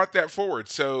kind of brought that forward.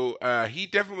 So he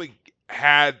definitely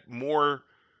had more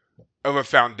of a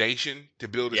foundation to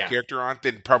build his Yeah. character on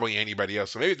than probably anybody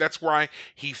else. So maybe that's why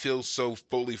he feels so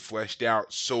fully fleshed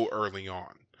out so early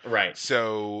on. Right.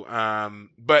 So,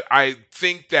 but I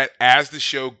think that as the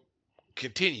show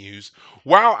continues,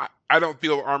 while I don't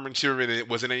feel Armin Shimmerman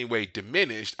was in any way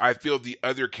diminished, I feel the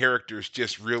other characters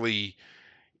just really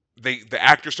the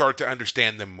actors started to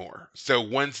understand them more. So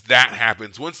once that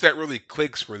happens, once that really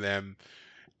clicks for them,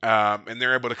 and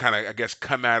they're able to kind of, I guess,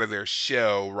 come out of their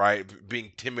shell, right,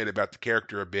 being timid about the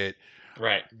character a bit,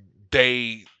 Right.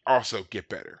 they also get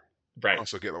better, Right.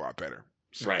 also get a lot better.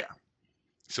 So Right. yeah.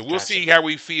 So we'll Gotcha. see how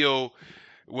we feel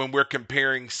when we're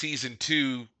comparing season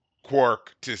 2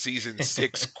 Quark to season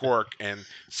 6 Quark and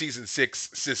season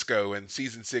 6 Cisco and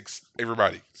season 6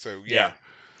 everybody. So yeah.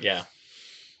 Yeah.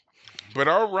 But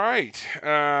all right.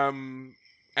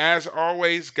 As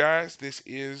always, guys, this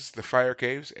is The Fire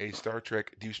Caves, a Star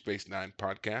Trek Deep Space Nine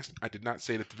podcast. I did not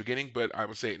say it at the beginning, but I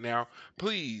will say it now.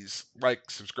 Please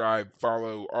like, subscribe,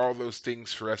 follow, all those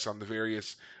things for us on the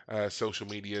various social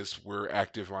medias. We're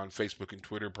active on Facebook and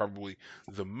Twitter, probably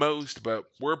the most, but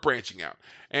we're branching out.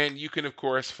 And you can, of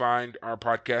course, find our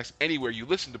podcast anywhere you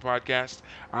listen to podcasts.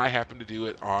 I happen to do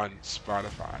it on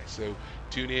Spotify. So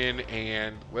tune in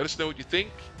and let us know what you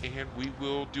think, and we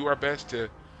will do our best to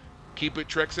keep it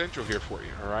Trek Central here for you.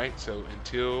 All right. So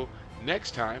until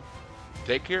next time,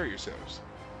 take care of yourselves.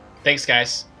 Thanks,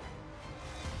 guys.